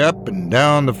hurry up and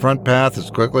down the front path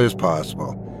as quickly as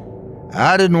possible.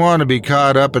 I didn't want to be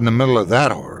caught up in the middle of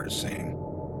that horror scene.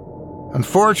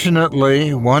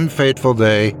 Unfortunately, one fateful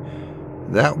day,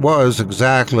 that was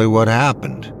exactly what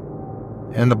happened.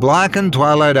 In the blackened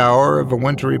twilight hour of a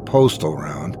wintry postal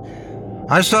round,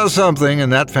 I saw something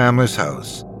in that family's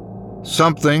house.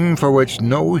 Something for which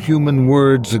no human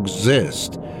words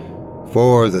exist,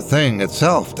 for the thing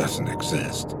itself doesn't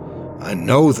exist. I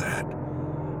know that.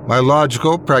 My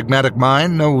logical, pragmatic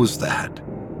mind knows that.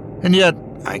 And yet,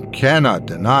 I cannot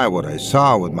deny what I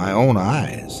saw with my own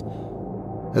eyes.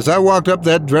 As I walked up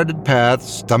that dreaded path,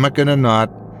 stomach in a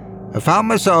knot, I found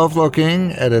myself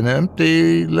looking at an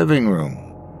empty living room.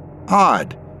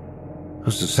 Odd. It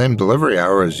was the same delivery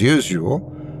hour as usual.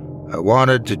 I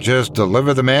wanted to just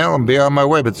deliver the mail and be on my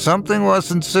way, but something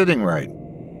wasn't sitting right.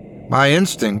 My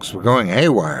instincts were going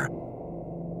haywire.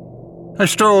 I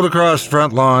strolled across the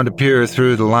front lawn to peer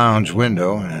through the lounge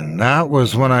window, and that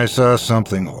was when I saw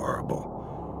something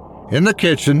horrible. In the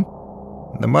kitchen,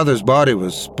 the mother's body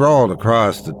was sprawled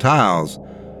across the tiles.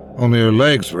 Only her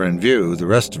legs were in view. The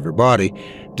rest of her body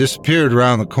disappeared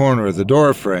around the corner of the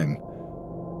door frame.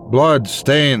 Blood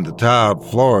stained the tiled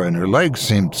floor, and her legs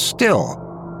seemed still.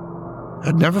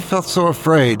 I'd never felt so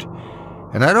afraid,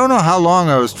 and I don't know how long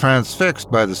I was transfixed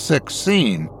by the sick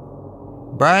scene.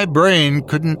 My brain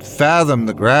couldn't fathom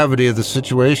the gravity of the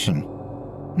situation.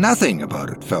 Nothing about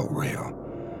it felt real,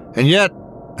 and yet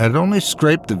I'd only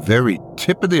scraped the very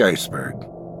tip of the iceberg.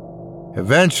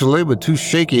 Eventually, with 2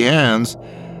 shaky hands,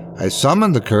 I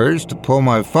summoned the courage to pull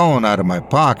my phone out of my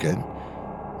pocket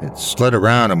It slid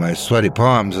around in my sweaty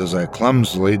palms as I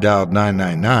clumsily dialed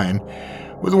 999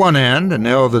 with one hand and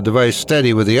held the device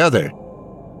steady with the other.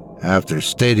 After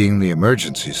stating the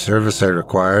emergency service I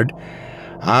required,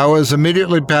 I was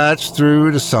immediately patched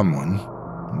through to someone,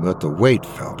 but the wait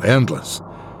felt endless.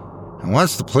 And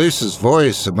once the police's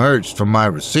voice emerged from my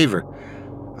receiver,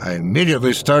 I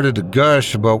immediately started to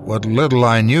gush about what little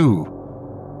I knew.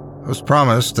 I was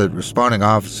promised that responding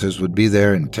officers would be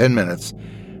there in 10 minutes,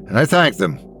 and I thanked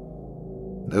them.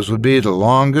 This would be the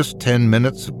longest 10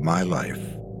 minutes of my life.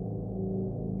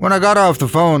 When I got off the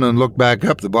phone and looked back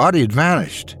up, the body had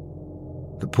vanished.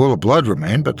 The pool of blood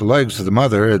remained, but the legs of the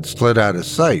mother had slid out of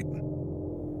sight.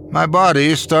 My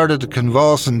body started to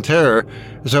convulse in terror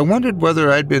as I wondered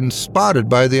whether I'd been spotted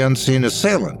by the unseen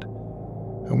assailant.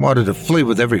 I wanted to flee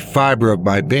with every fiber of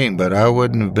my being, but I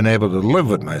wouldn't have been able to live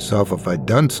with myself if I'd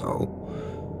done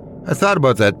so. I thought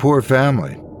about that poor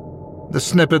family, the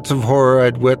snippets of horror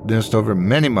I'd witnessed over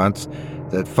many months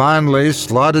that finally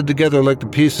slotted together like the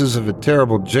pieces of a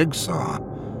terrible jigsaw.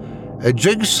 A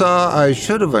jigsaw I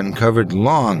should have uncovered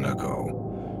long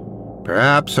ago.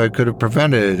 Perhaps I could have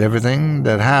prevented everything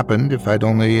that happened if I'd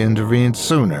only intervened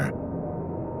sooner.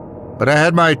 But I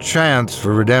had my chance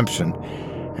for redemption,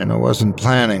 and I wasn't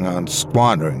planning on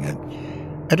squandering it.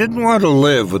 I didn't want to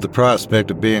live with the prospect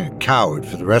of being a coward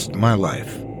for the rest of my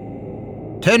life.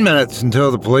 10 minutes until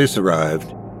the police arrived.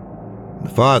 The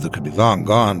father could be long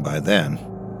gone by then.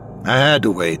 I had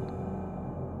to wait.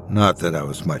 Not that I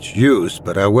was much use,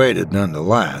 but I waited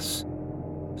nonetheless.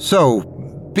 So,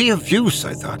 be of use,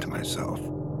 I thought to myself.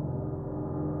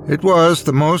 It was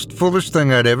the most foolish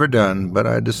thing I'd ever done, but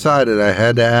I decided I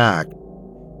had to act.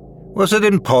 Was it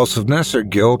impulsiveness or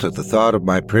guilt at the thought of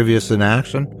my previous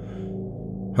inaction?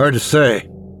 Hard to say.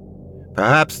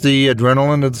 Perhaps the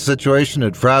adrenaline of the situation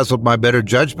had frazzled my better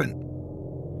judgment.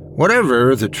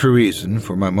 Whatever the true reason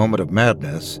for my moment of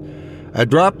madness, I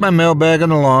dropped my mailbag on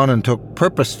the lawn and took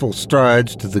purposeful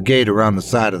strides to the gate around the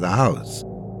side of the house.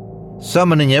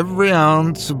 Summoning every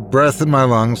ounce of breath in my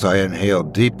lungs, I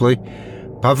inhaled deeply,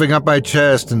 puffing up my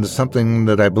chest into something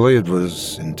that I believed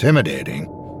was intimidating.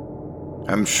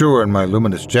 I'm sure in my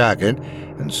luminous jacket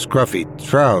and scruffy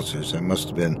trousers I must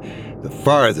have been the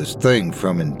farthest thing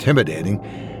from intimidating,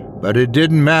 but it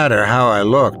didn't matter how I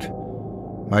looked.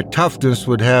 My toughness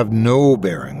would have no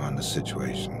bearing on the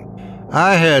situation.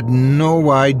 I had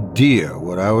no idea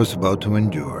what I was about to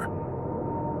endure.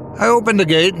 I opened the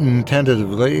gate and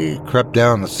tentatively crept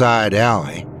down the side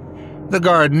alley. The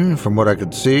garden, from what I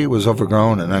could see, was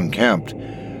overgrown and unkempt.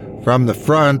 From the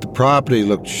front, the property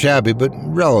looked shabby but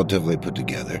relatively put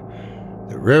together.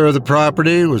 The rear of the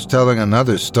property was telling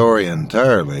another story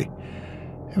entirely.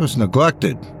 It was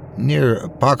neglected, near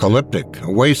apocalyptic,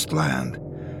 a wasteland.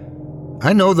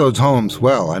 I know those homes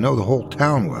well. I know the whole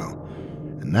town well.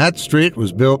 And that street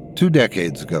was built 2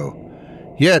 decades ago.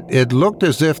 Yet it looked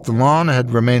as if the lawn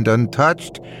had remained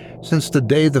untouched since the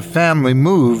day the family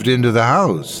moved into the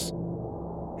house.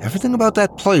 Everything about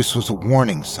that place was a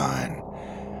warning sign.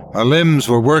 My limbs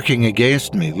were working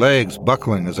against me, legs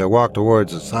buckling as I walked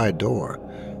towards the side door.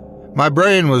 My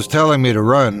brain was telling me to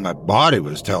run, my body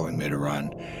was telling me to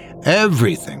run.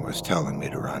 Everything was telling me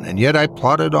to run, and yet I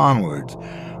plodded onwards,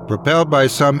 propelled by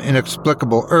some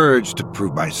inexplicable urge to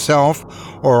prove myself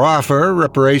or offer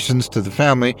reparations to the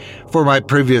family for my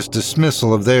previous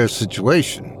dismissal of their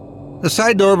situation. The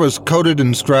side door was coated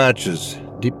in scratches,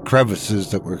 deep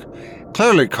crevices that were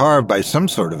clearly carved by some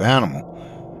sort of animal,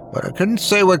 but I couldn't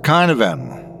say what kind of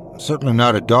animal. Certainly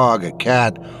not a dog, a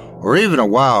cat, or even a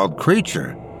wild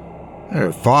creature. There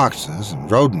are foxes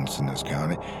and rodents in this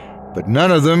county, but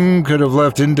none of them could have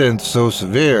left indents so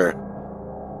severe.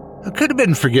 I could have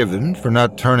been forgiven for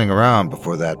not turning around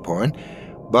before that point,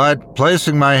 but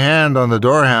placing my hand on the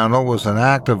door handle was an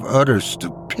act of utter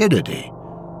stupidity.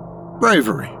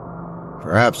 Bravery.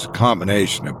 Perhaps a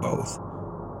combination of both.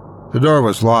 The door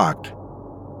was locked.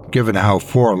 Given how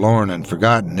forlorn and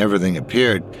forgotten everything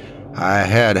appeared, I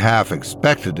had half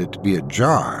expected it to be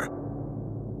ajar.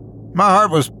 My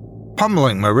heart was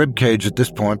pummeling my ribcage at this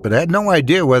point, but I had no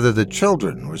idea whether the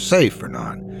children were safe or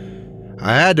not.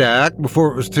 I had to act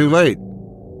before it was too late.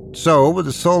 So, with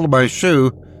the sole of my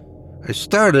shoe, I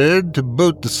started to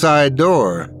boot the side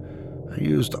door. I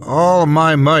used all of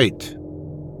my might.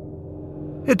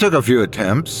 It took a few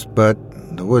attempts, but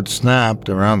the wood snapped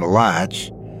around the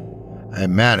latch. I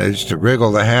managed to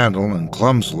wriggle the handle and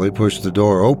clumsily push the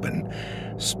door open,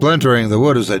 splintering the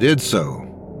wood as I did so.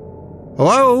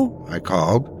 "Hello?" I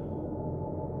called.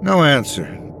 No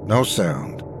answer, no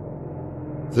sound.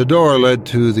 The door led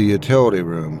to the utility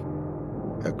room,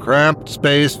 a cramped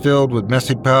space filled with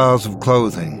messy piles of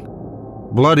clothing,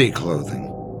 bloody clothing,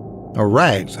 or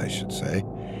rags, I should say.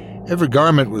 Every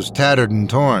garment was tattered and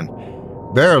torn,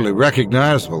 barely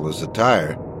recognizable as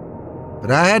attire.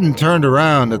 But I hadn't turned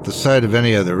around at the sight of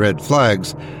any of the red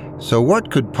flags, so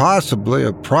what could possibly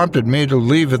have prompted me to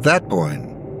leave at that point?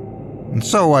 And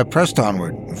so I pressed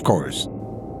onward, of course.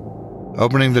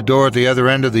 Opening the door at the other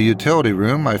end of the utility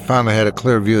room, I finally had a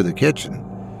clear view of the kitchen.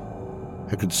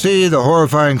 I could see the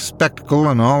horrifying spectacle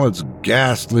in all its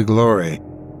ghastly glory.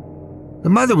 The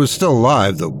mother was still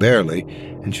alive, though barely,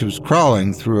 and she was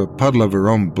crawling through a puddle of her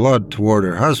own blood toward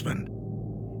her husband.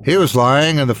 He was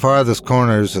lying in the farthest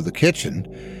corners of the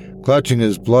kitchen, clutching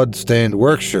his blood-stained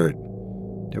work shirt.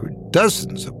 There were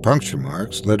dozens of puncture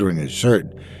marks littering his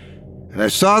shirt, and I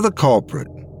saw the culprit,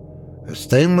 a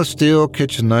stainless steel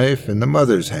kitchen knife in the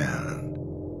mother's hand.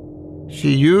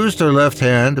 She used her left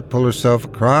hand to pull herself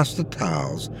across the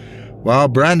towels while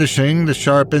brandishing the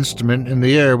sharp instrument in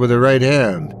the air with her right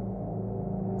hand.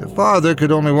 The father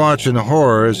could only watch in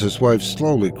horror as his wife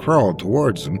slowly crawled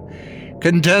towards him,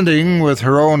 contending with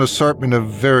her own assortment of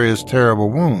various terrible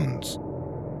wounds.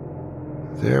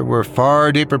 There were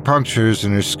far deeper punctures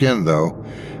in her skin, though.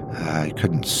 I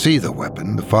couldn't see the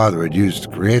weapon the father had used to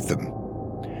create them.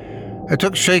 I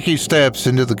took shaky steps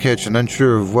into the kitchen,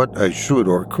 unsure of what I should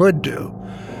or could do.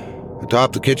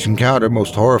 Atop the kitchen counter,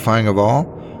 most horrifying of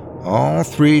all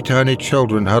 3 tiny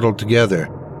children huddled together.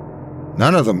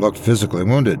 None of them looked physically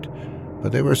wounded,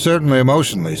 but they were certainly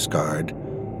emotionally scarred.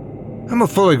 I'm a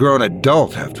fully grown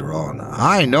adult, after all, and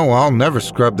I know I'll never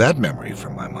scrub that memory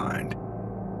from my mind.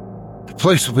 The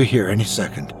police will be here any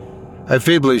second, I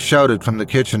feebly shouted from the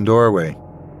kitchen doorway.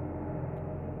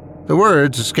 The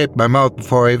words escaped my mouth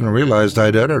before I even realized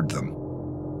I'd uttered them.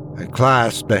 I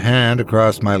clasped a hand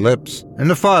across my lips, and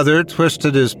the father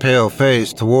twisted his pale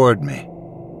face toward me.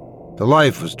 The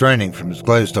life was draining from his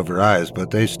glazed-over eyes,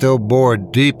 but they still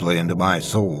bored deeply into my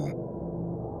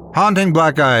soul. Haunting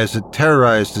black eyes had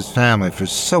terrorized his family for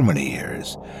so many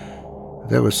years.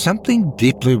 There was something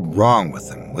deeply wrong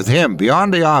with him,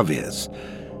 beyond the obvious.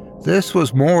 This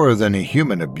was more than a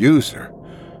human abuser.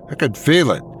 I could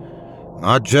feel it,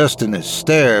 not just in his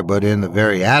stare, but in the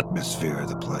very atmosphere of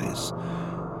the place.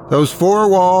 Those 4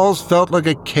 walls felt like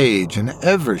a cage, an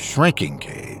ever-shrinking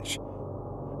cage.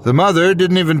 The mother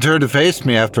didn't even turn to face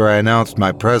me after I announced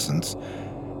my presence.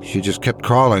 She just kept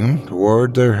crawling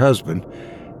toward their husband,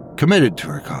 committed to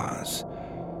her cause.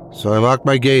 So I locked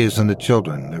my gaze on the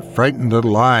children. Their frightened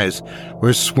little eyes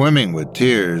were swimming with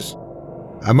tears.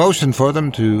 I motioned for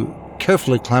them to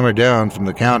carefully clamber down from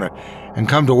the counter and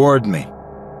come toward me.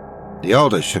 The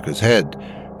eldest shook his head,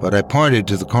 but I pointed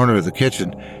to the corner of the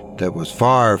kitchen that was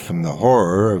far from the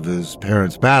horror of his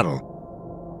parents' battle.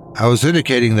 I was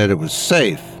indicating that it was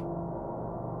safe.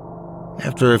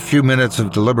 After a few minutes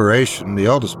of deliberation, the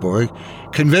eldest boy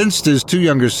convinced his 2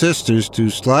 younger sisters to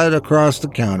slide across the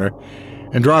counter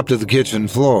and drop to the kitchen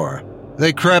floor.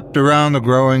 They crept around the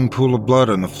growing pool of blood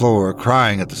on the floor,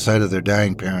 crying at the sight of their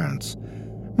dying parents.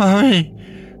 "Mommy!"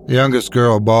 the youngest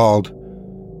girl bawled,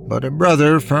 but her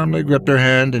brother firmly gripped her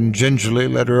hand and gingerly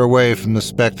led her away from the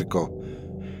spectacle.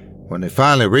 When they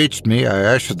finally reached me,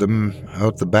 I ushered them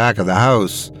out the back of the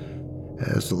house.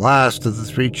 As the last of the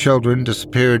 3 children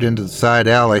disappeared into the side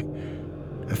alley,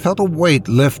 I felt a weight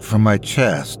lift from my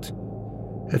chest.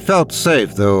 It felt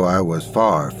safe, though I was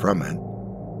far from it.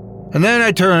 And then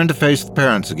I turned to face the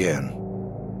parents again.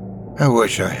 I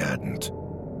wish I hadn't.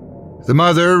 The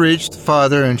mother reached the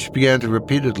father, and she began to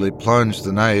repeatedly plunge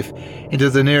the knife into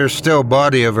the near-still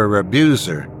body of her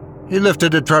abuser. He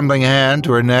lifted a trembling hand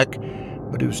to her neck,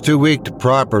 but he was too weak to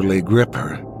properly grip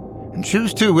her, and she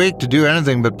was too weak to do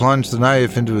anything but plunge the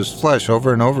knife into his flesh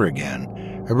over and over again,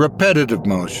 a repetitive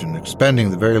motion, expending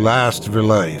the very last of her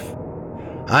life.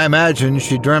 I imagine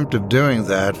she dreamt of doing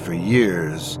that for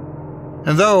years,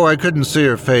 and though I couldn't see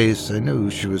her face, I knew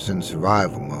she was in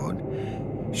survival mode.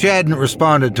 She hadn't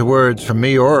responded to words from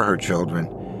me or her children.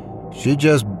 She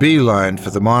just beelined for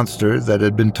the monster that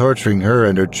had been torturing her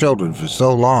and her children for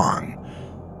so long.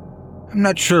 I'm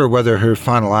not sure whether her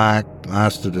final act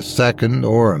lasted a second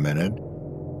or a minute,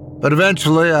 but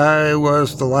eventually I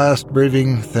was the last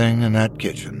breathing thing in that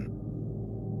kitchen.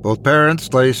 Both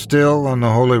parents lay still on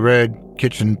the holy red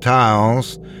kitchen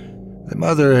tiles. The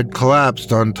mother had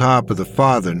collapsed on top of the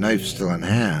father, knife still in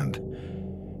hand.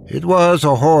 It was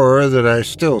a horror that I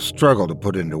still struggle to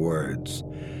put into words.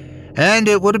 And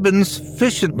it would have been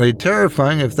sufficiently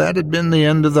terrifying if that had been the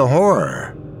end of the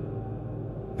horror.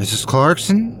 "Mrs.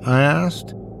 Clarkson?" I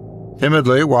asked,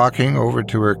 timidly walking over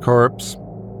to her corpse.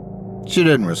 She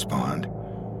didn't respond.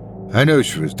 I knew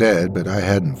she was dead, but I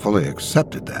hadn't fully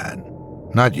accepted that.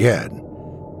 Not yet.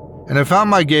 And I found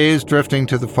my gaze drifting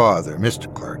to the father,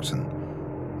 Mr. Clarkson.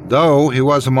 Though he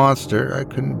was a monster, I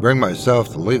couldn't bring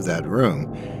myself to leave that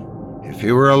room. If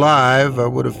he were alive, I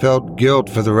would have felt guilt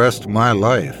for the rest of my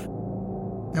life.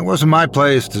 It wasn't my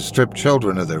place to strip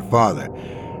children of their father,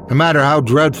 no matter how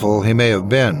dreadful he may have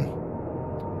been.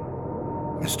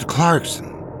 "Mr.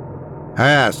 Clarkson?" I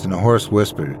asked in a hoarse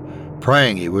whisper,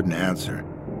 praying he wouldn't answer.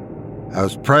 I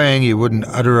was praying he wouldn't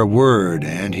utter a word,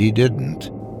 and he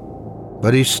didn't.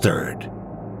 But he stirred.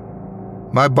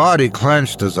 My body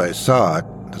clenched as I saw it,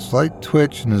 a slight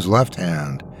twitch in his left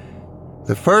hand.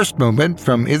 The first movement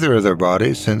from either of their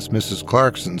bodies since Mrs.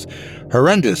 Clarkson's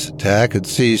horrendous attack had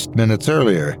ceased minutes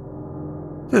earlier.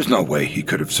 There's no way he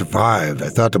could have survived, I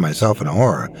thought to myself in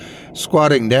horror,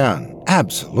 squatting down.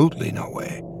 Absolutely no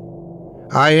way.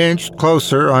 I inched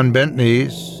closer on bent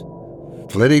knees,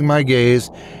 flitting my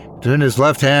gaze between his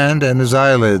left hand and his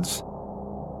eyelids.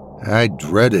 I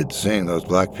dreaded seeing those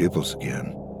black pupils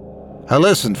again. I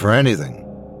listened for anything.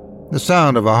 The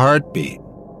sound of a heartbeat,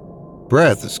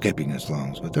 breath escaping his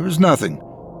lungs, but there was nothing.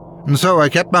 And so I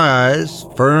kept my eyes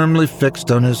firmly fixed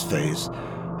on his face,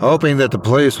 hoping that the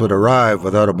police would arrive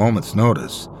without a moment's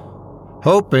notice.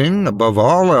 Hoping, above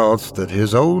all else, that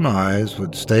his own eyes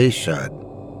would stay shut.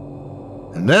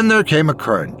 And then there came a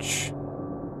crunch.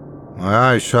 My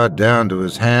eyes shot down to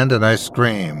his hand and I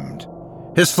screamed.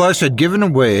 His flesh had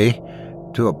given way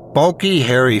to a bulky,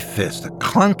 hairy fist, a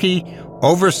clunky,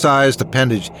 oversized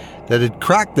appendage that had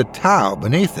cracked the towel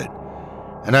beneath it,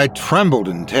 and I trembled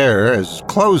in terror as his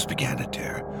clothes began to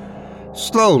tear.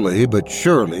 Slowly but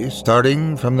surely,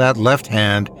 starting from that left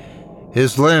hand,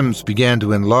 his limbs began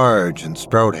to enlarge and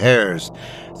sprout hairs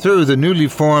through the newly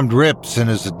formed rips in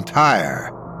his attire.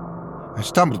 I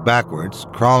stumbled backwards,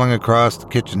 crawling across the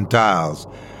kitchen tiles.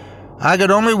 I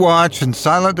could only watch in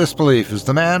silent disbelief as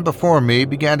the man before me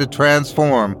began to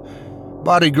transform,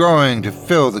 body growing to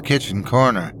fill the kitchen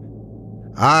corner.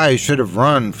 I should have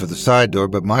run for the side door,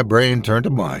 but my brain turned to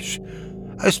mush.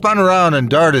 I spun around and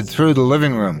darted through the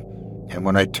living room, and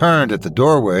when I turned at the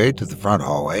doorway to the front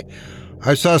hallway,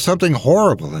 I saw something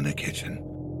horrible in the kitchen.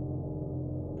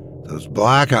 Those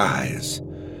black eyes.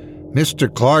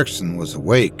 Mr. Clarkson was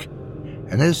awake,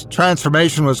 and his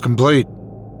transformation was complete.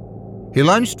 He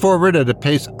lunged forward at a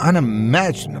pace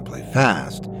unimaginably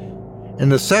fast. In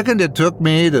the second it took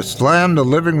me to slam the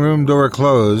living room door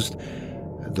closed,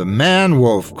 the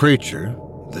man-wolf creature,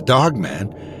 the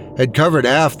dog-man, had covered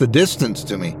half the distance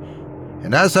to me,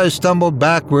 and as I stumbled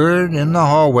backward in the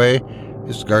hallway,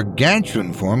 his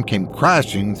gargantuan form came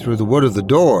crashing through the wood of the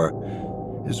door.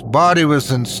 His body was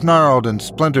ensnarled in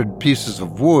splintered pieces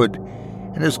of wood,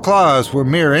 and his claws were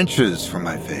mere inches from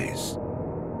my face.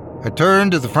 I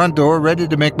turned to the front door, ready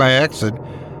to make my exit,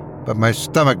 but my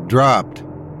stomach dropped.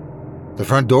 The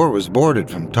front door was boarded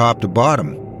from top to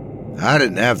bottom. I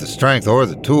didn't have the strength or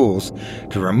the tools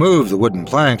to remove the wooden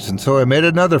planks, and so I made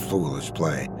another foolish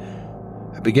play.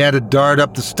 I began to dart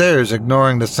up the stairs,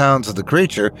 ignoring the sounds of the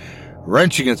creature,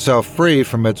 wrenching itself free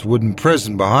from its wooden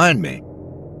prison behind me.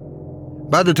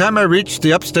 By the time I reached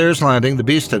the upstairs landing, the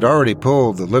beast had already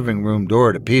pulled the living room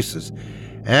door to pieces,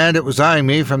 and it was eyeing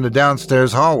me from the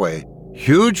downstairs hallway,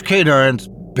 huge canines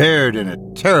bared in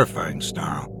a terrifying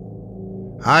snarl.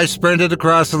 I sprinted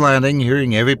across the landing,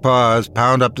 hearing heavy paws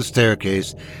pound up the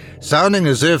staircase, sounding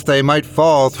as if they might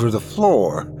fall through the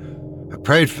floor. I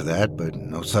prayed for that, but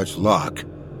no such luck.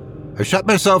 I shut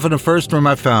myself in the first room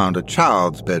I found, a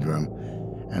child's bedroom,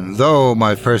 and though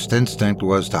my first instinct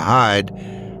was to hide,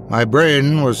 my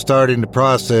brain was starting to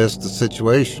process the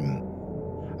situation.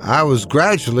 I was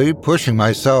gradually pushing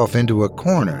myself into a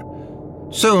corner.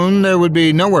 Soon there would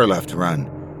be nowhere left to run,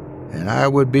 and I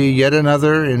would be yet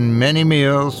another in many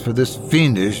meals for this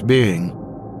fiendish being.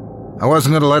 I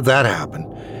wasn't going to let that happen,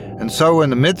 and so in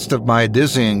the midst of my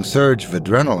dizzying surge of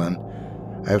adrenaline,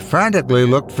 I frantically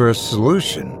looked for a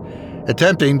solution,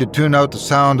 attempting to tune out the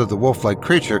sound of the wolf-like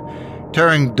creature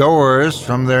tearing doors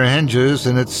from their hinges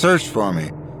in its search for me.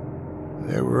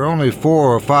 There were only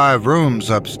 4 or 5 rooms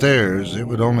upstairs. It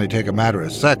would only take a matter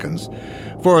of seconds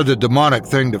for the demonic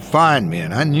thing to find me,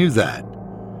 and I knew that.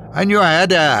 I knew I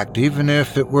had to act, even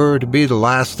if it were to be the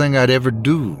last thing I'd ever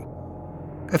do.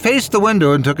 I faced the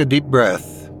window and took a deep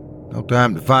breath. No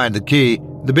time to find the key.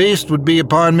 The beast would be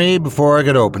upon me before I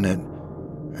could open it.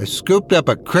 I scooped up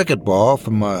a cricket ball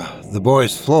from the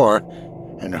boys' floor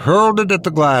and hurled it at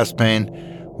the glass pane,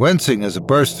 wincing as it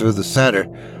burst through the center,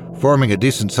 forming a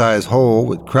decent-sized hole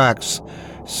with cracks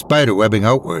spiderwebbing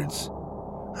outwards.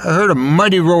 I heard a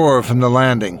mighty roar from the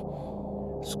landing.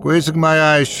 Squeezing my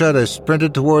eyes shut, I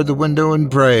sprinted toward the window and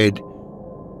prayed.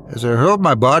 As I hurled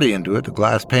my body into it, the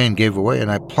glass pane gave away and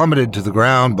I plummeted to the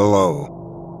ground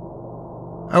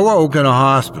below. I woke in a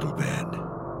hospital bed.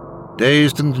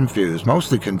 dazed and confused,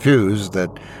 mostly confused that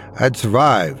I'd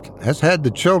survived, as had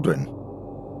the children.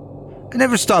 I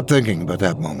never stopped thinking about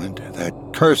that moment, that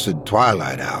cursed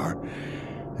twilight hour.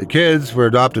 The kids were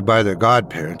adopted by their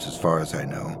godparents, as far as I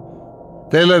know.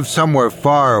 They live somewhere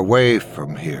far away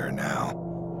from here now.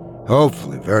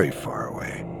 Hopefully very far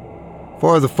away.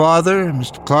 For the father,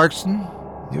 Mr. Clarkson,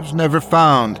 he was never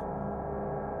found.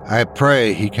 I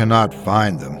pray he cannot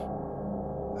find them.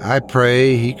 I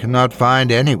pray he cannot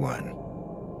find anyone.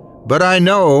 But I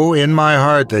know in my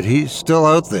heart that he's still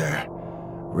out there,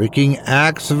 wreaking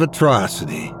acts of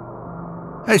atrocity.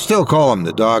 I still call him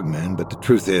the Dogman, but the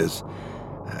truth is,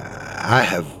 I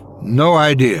have no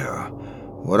idea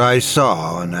what I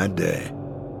saw on that day.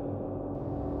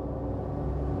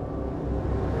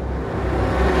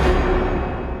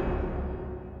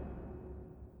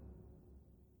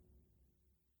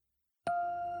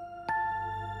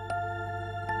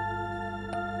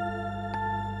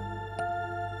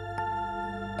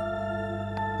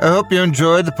 I hope you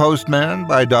enjoyed The Postman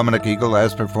by Dominic Eagle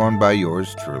as performed by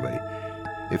yours truly.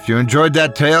 If you enjoyed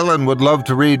that tale and would love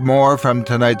to read more from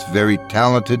tonight's very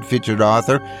talented featured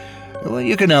author, well,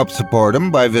 you can help support him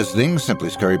by visiting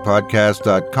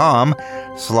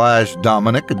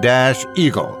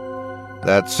simplyscarypodcast.com/Dominic-Eagle.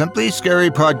 That's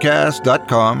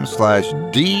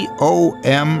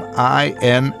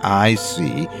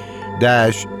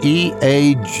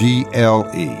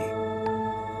simplyscarypodcast.com/DOMINIC-EAGLE.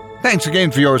 Thanks again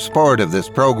for your support of this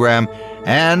program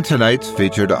and tonight's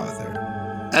featured author.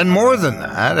 And more than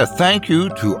that, a thank you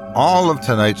to all of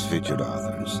tonight's featured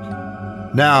authors.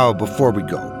 Now, before we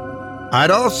go,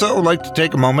 I'd also like to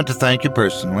take a moment to thank you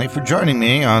personally for joining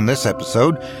me on this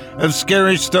episode of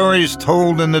Scary Stories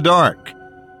Told in the Dark.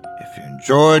 If you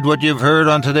enjoyed what you've heard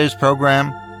on today's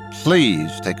program,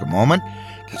 please take a moment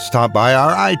to stop by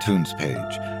our iTunes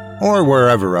page or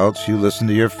wherever else you listen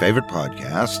to your favorite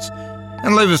podcasts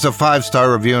and leave us a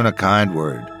 5-star review and a kind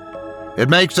word. It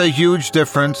makes a huge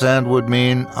difference and would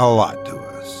mean a lot to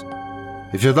us.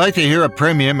 If you'd like to hear a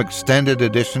premium extended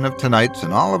edition of tonight's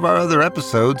and all of our other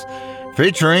episodes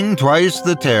featuring Twice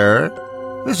the Terror,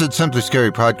 visit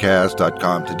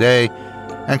simplyscarypodcast.com today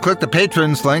and click the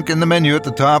Patrons link in the menu at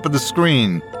the top of the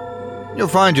screen. You'll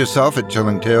find yourself at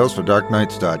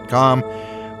chillingtalesfordarknights.com,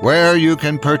 where you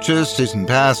can purchase season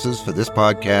passes for this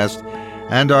podcast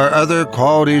and our other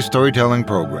quality storytelling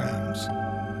programs.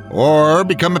 Or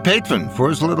become a patron for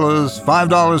as little as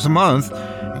 $5 a month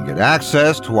and get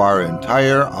access to our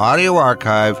entire audio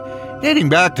archive dating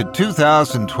back to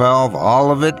 2012,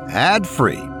 all of it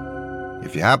ad-free.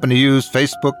 If you happen to use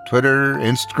Facebook, Twitter,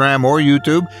 Instagram, or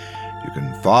YouTube, you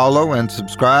can follow and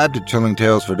subscribe to Chilling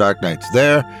Tales for Dark Nights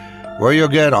there, where you'll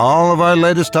get all of our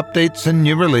latest updates and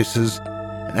new releases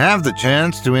and have the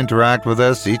chance to interact with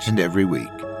us each and every week.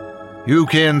 You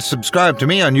can subscribe to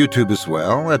me on YouTube as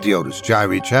well at the Otis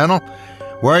Gyrie channel,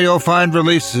 where you'll find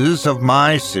releases of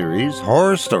my series,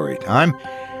 Horror Storytime,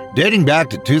 dating back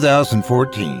to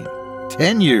 2014,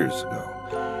 10 years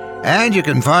ago. And you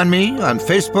can find me on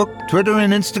Facebook, Twitter,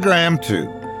 and Instagram too.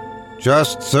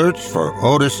 Just search for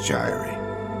Otis Gyrie.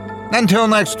 Until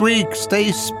next week,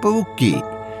 stay spooky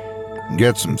and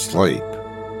get some sleep,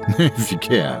 if you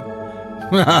can.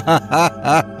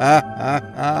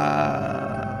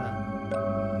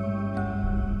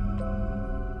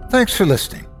 Thanks for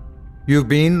listening. You've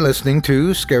been listening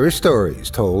to Scary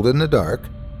Stories Told in the Dark,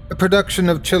 a production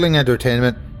of Chilling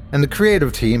Entertainment and the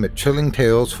creative team at Chilling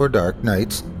Tales for Dark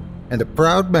Nights, and a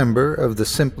proud member of the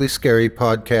Simply Scary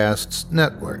Podcasts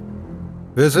Network.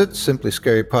 Visit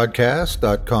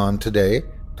simplyscarypodcast.com today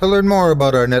to learn more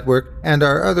about our network and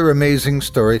our other amazing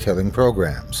storytelling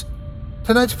programs.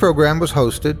 Tonight's program was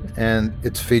hosted, and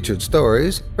its featured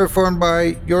stories performed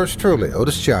by yours truly,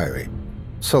 Otis Gyrie.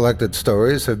 Selected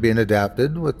stories have been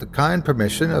adapted with the kind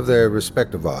permission of their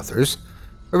respective authors.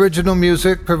 Original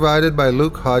music provided by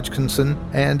Luke Hodgkinson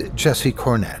and Jesse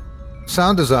Cornett.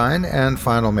 Sound design and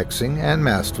final mixing and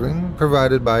mastering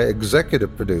provided by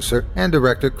executive producer and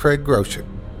director Craig Groshek.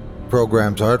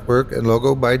 Program's artwork and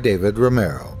logo by David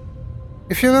Romero.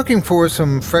 If you're looking for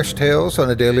some fresh tales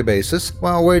on a daily basis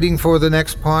while waiting for the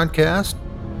next podcast,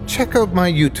 check out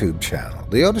my YouTube channel,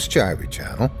 the Otis Gyrie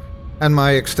channel, and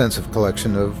my extensive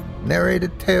collection of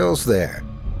narrated tales there.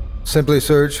 Simply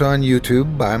search on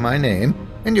YouTube by my name,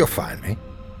 and you'll find me.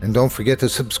 And don't forget to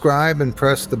subscribe and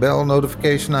press the bell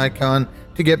notification icon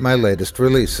to get my latest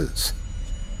releases.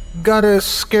 Got a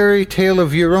scary tale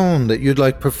of your own that you'd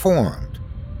like performed?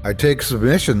 I take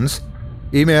submissions.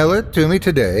 Email it to me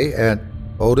today at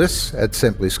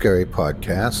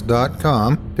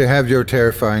otis@simplyscarypodcast.com to have your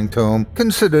terrifying tome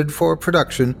considered for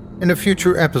production in a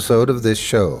future episode of this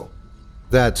show.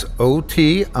 That's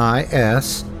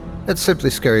OTIS at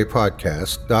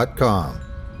simplyscarypodcast.com.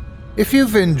 If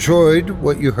you've enjoyed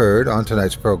what you heard on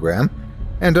tonight's program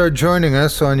and are joining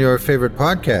us on your favorite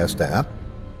podcast app,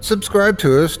 subscribe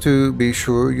to us to be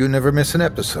sure you never miss an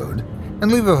episode,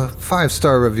 and leave a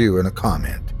 5-star review and a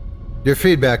comment. Your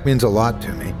feedback means a lot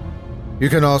to me. You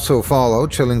can also follow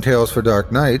Chilling Tales for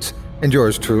Dark Nights and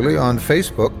yours truly on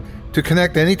Facebook to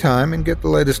connect anytime and get the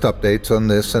latest updates on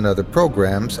this and other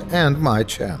programs and my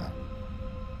channel.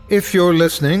 If you're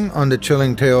listening on the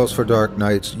Chilling Tales for Dark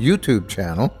Nights YouTube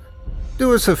channel,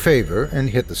 do us a favor and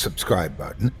hit the subscribe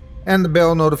button and the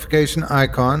bell notification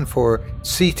icon for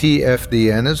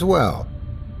CTFDN as well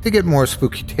to get more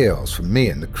spooky tales from me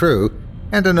and the crew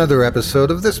and another episode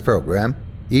of this program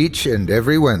each and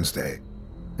every Wednesday.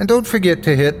 And don't forget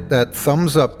to hit that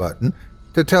thumbs up button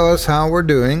to tell us how we're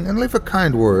doing and leave a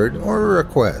kind word or a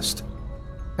request.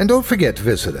 And don't forget to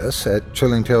visit us at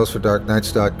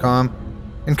chillingtalesfordarknights.com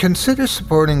and consider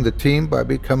supporting the team by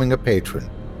becoming a patron.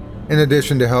 In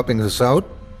addition to helping us out,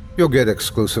 you'll get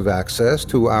exclusive access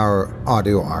to our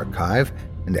audio archive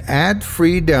and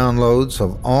ad-free downloads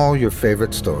of all your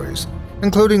favorite stories,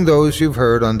 including those you've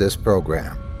heard on this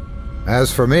program.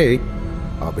 As for me,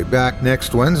 I'll be back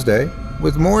next Wednesday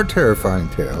with more terrifying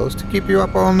tales to keep you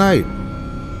up all night.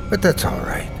 But that's all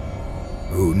right.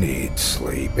 Who needs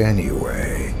sleep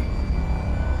anyway?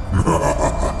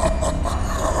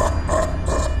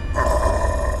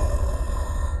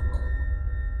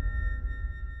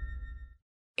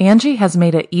 Angie has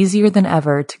made it easier than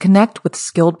ever to connect with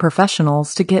skilled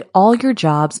professionals to get all your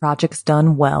jobs projects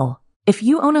done well. If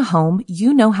you own a home,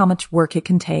 you know how much work it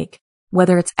can take,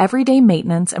 whether it's everyday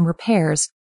maintenance and repairs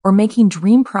or making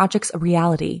dream projects a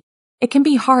reality. It can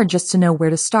be hard just to know where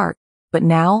to start. But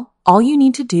now, all you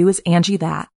need to do is Angie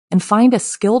that and find a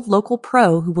skilled local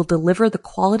pro who will deliver the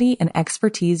quality and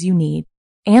expertise you need.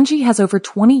 Angie has over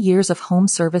 20 years of home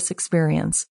service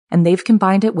experience, and they've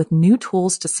combined it with new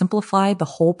tools to simplify the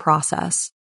whole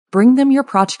process. Bring them your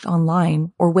project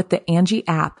online or with the Angie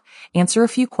app, answer a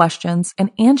few questions,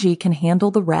 and Angie can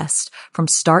handle the rest from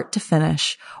start to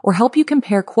finish or help you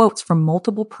compare quotes from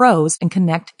multiple pros and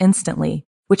connect instantly,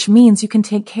 which means you can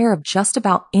take care of just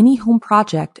about any home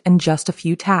project in just a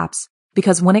few taps.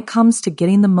 Because when it comes to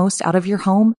getting the most out of your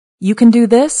home, you can do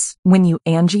this when you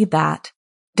Angie that.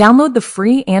 Download the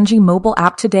free Angie mobile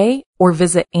app today or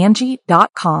visit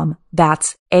Angie.com.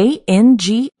 That's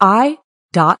ANGI.com.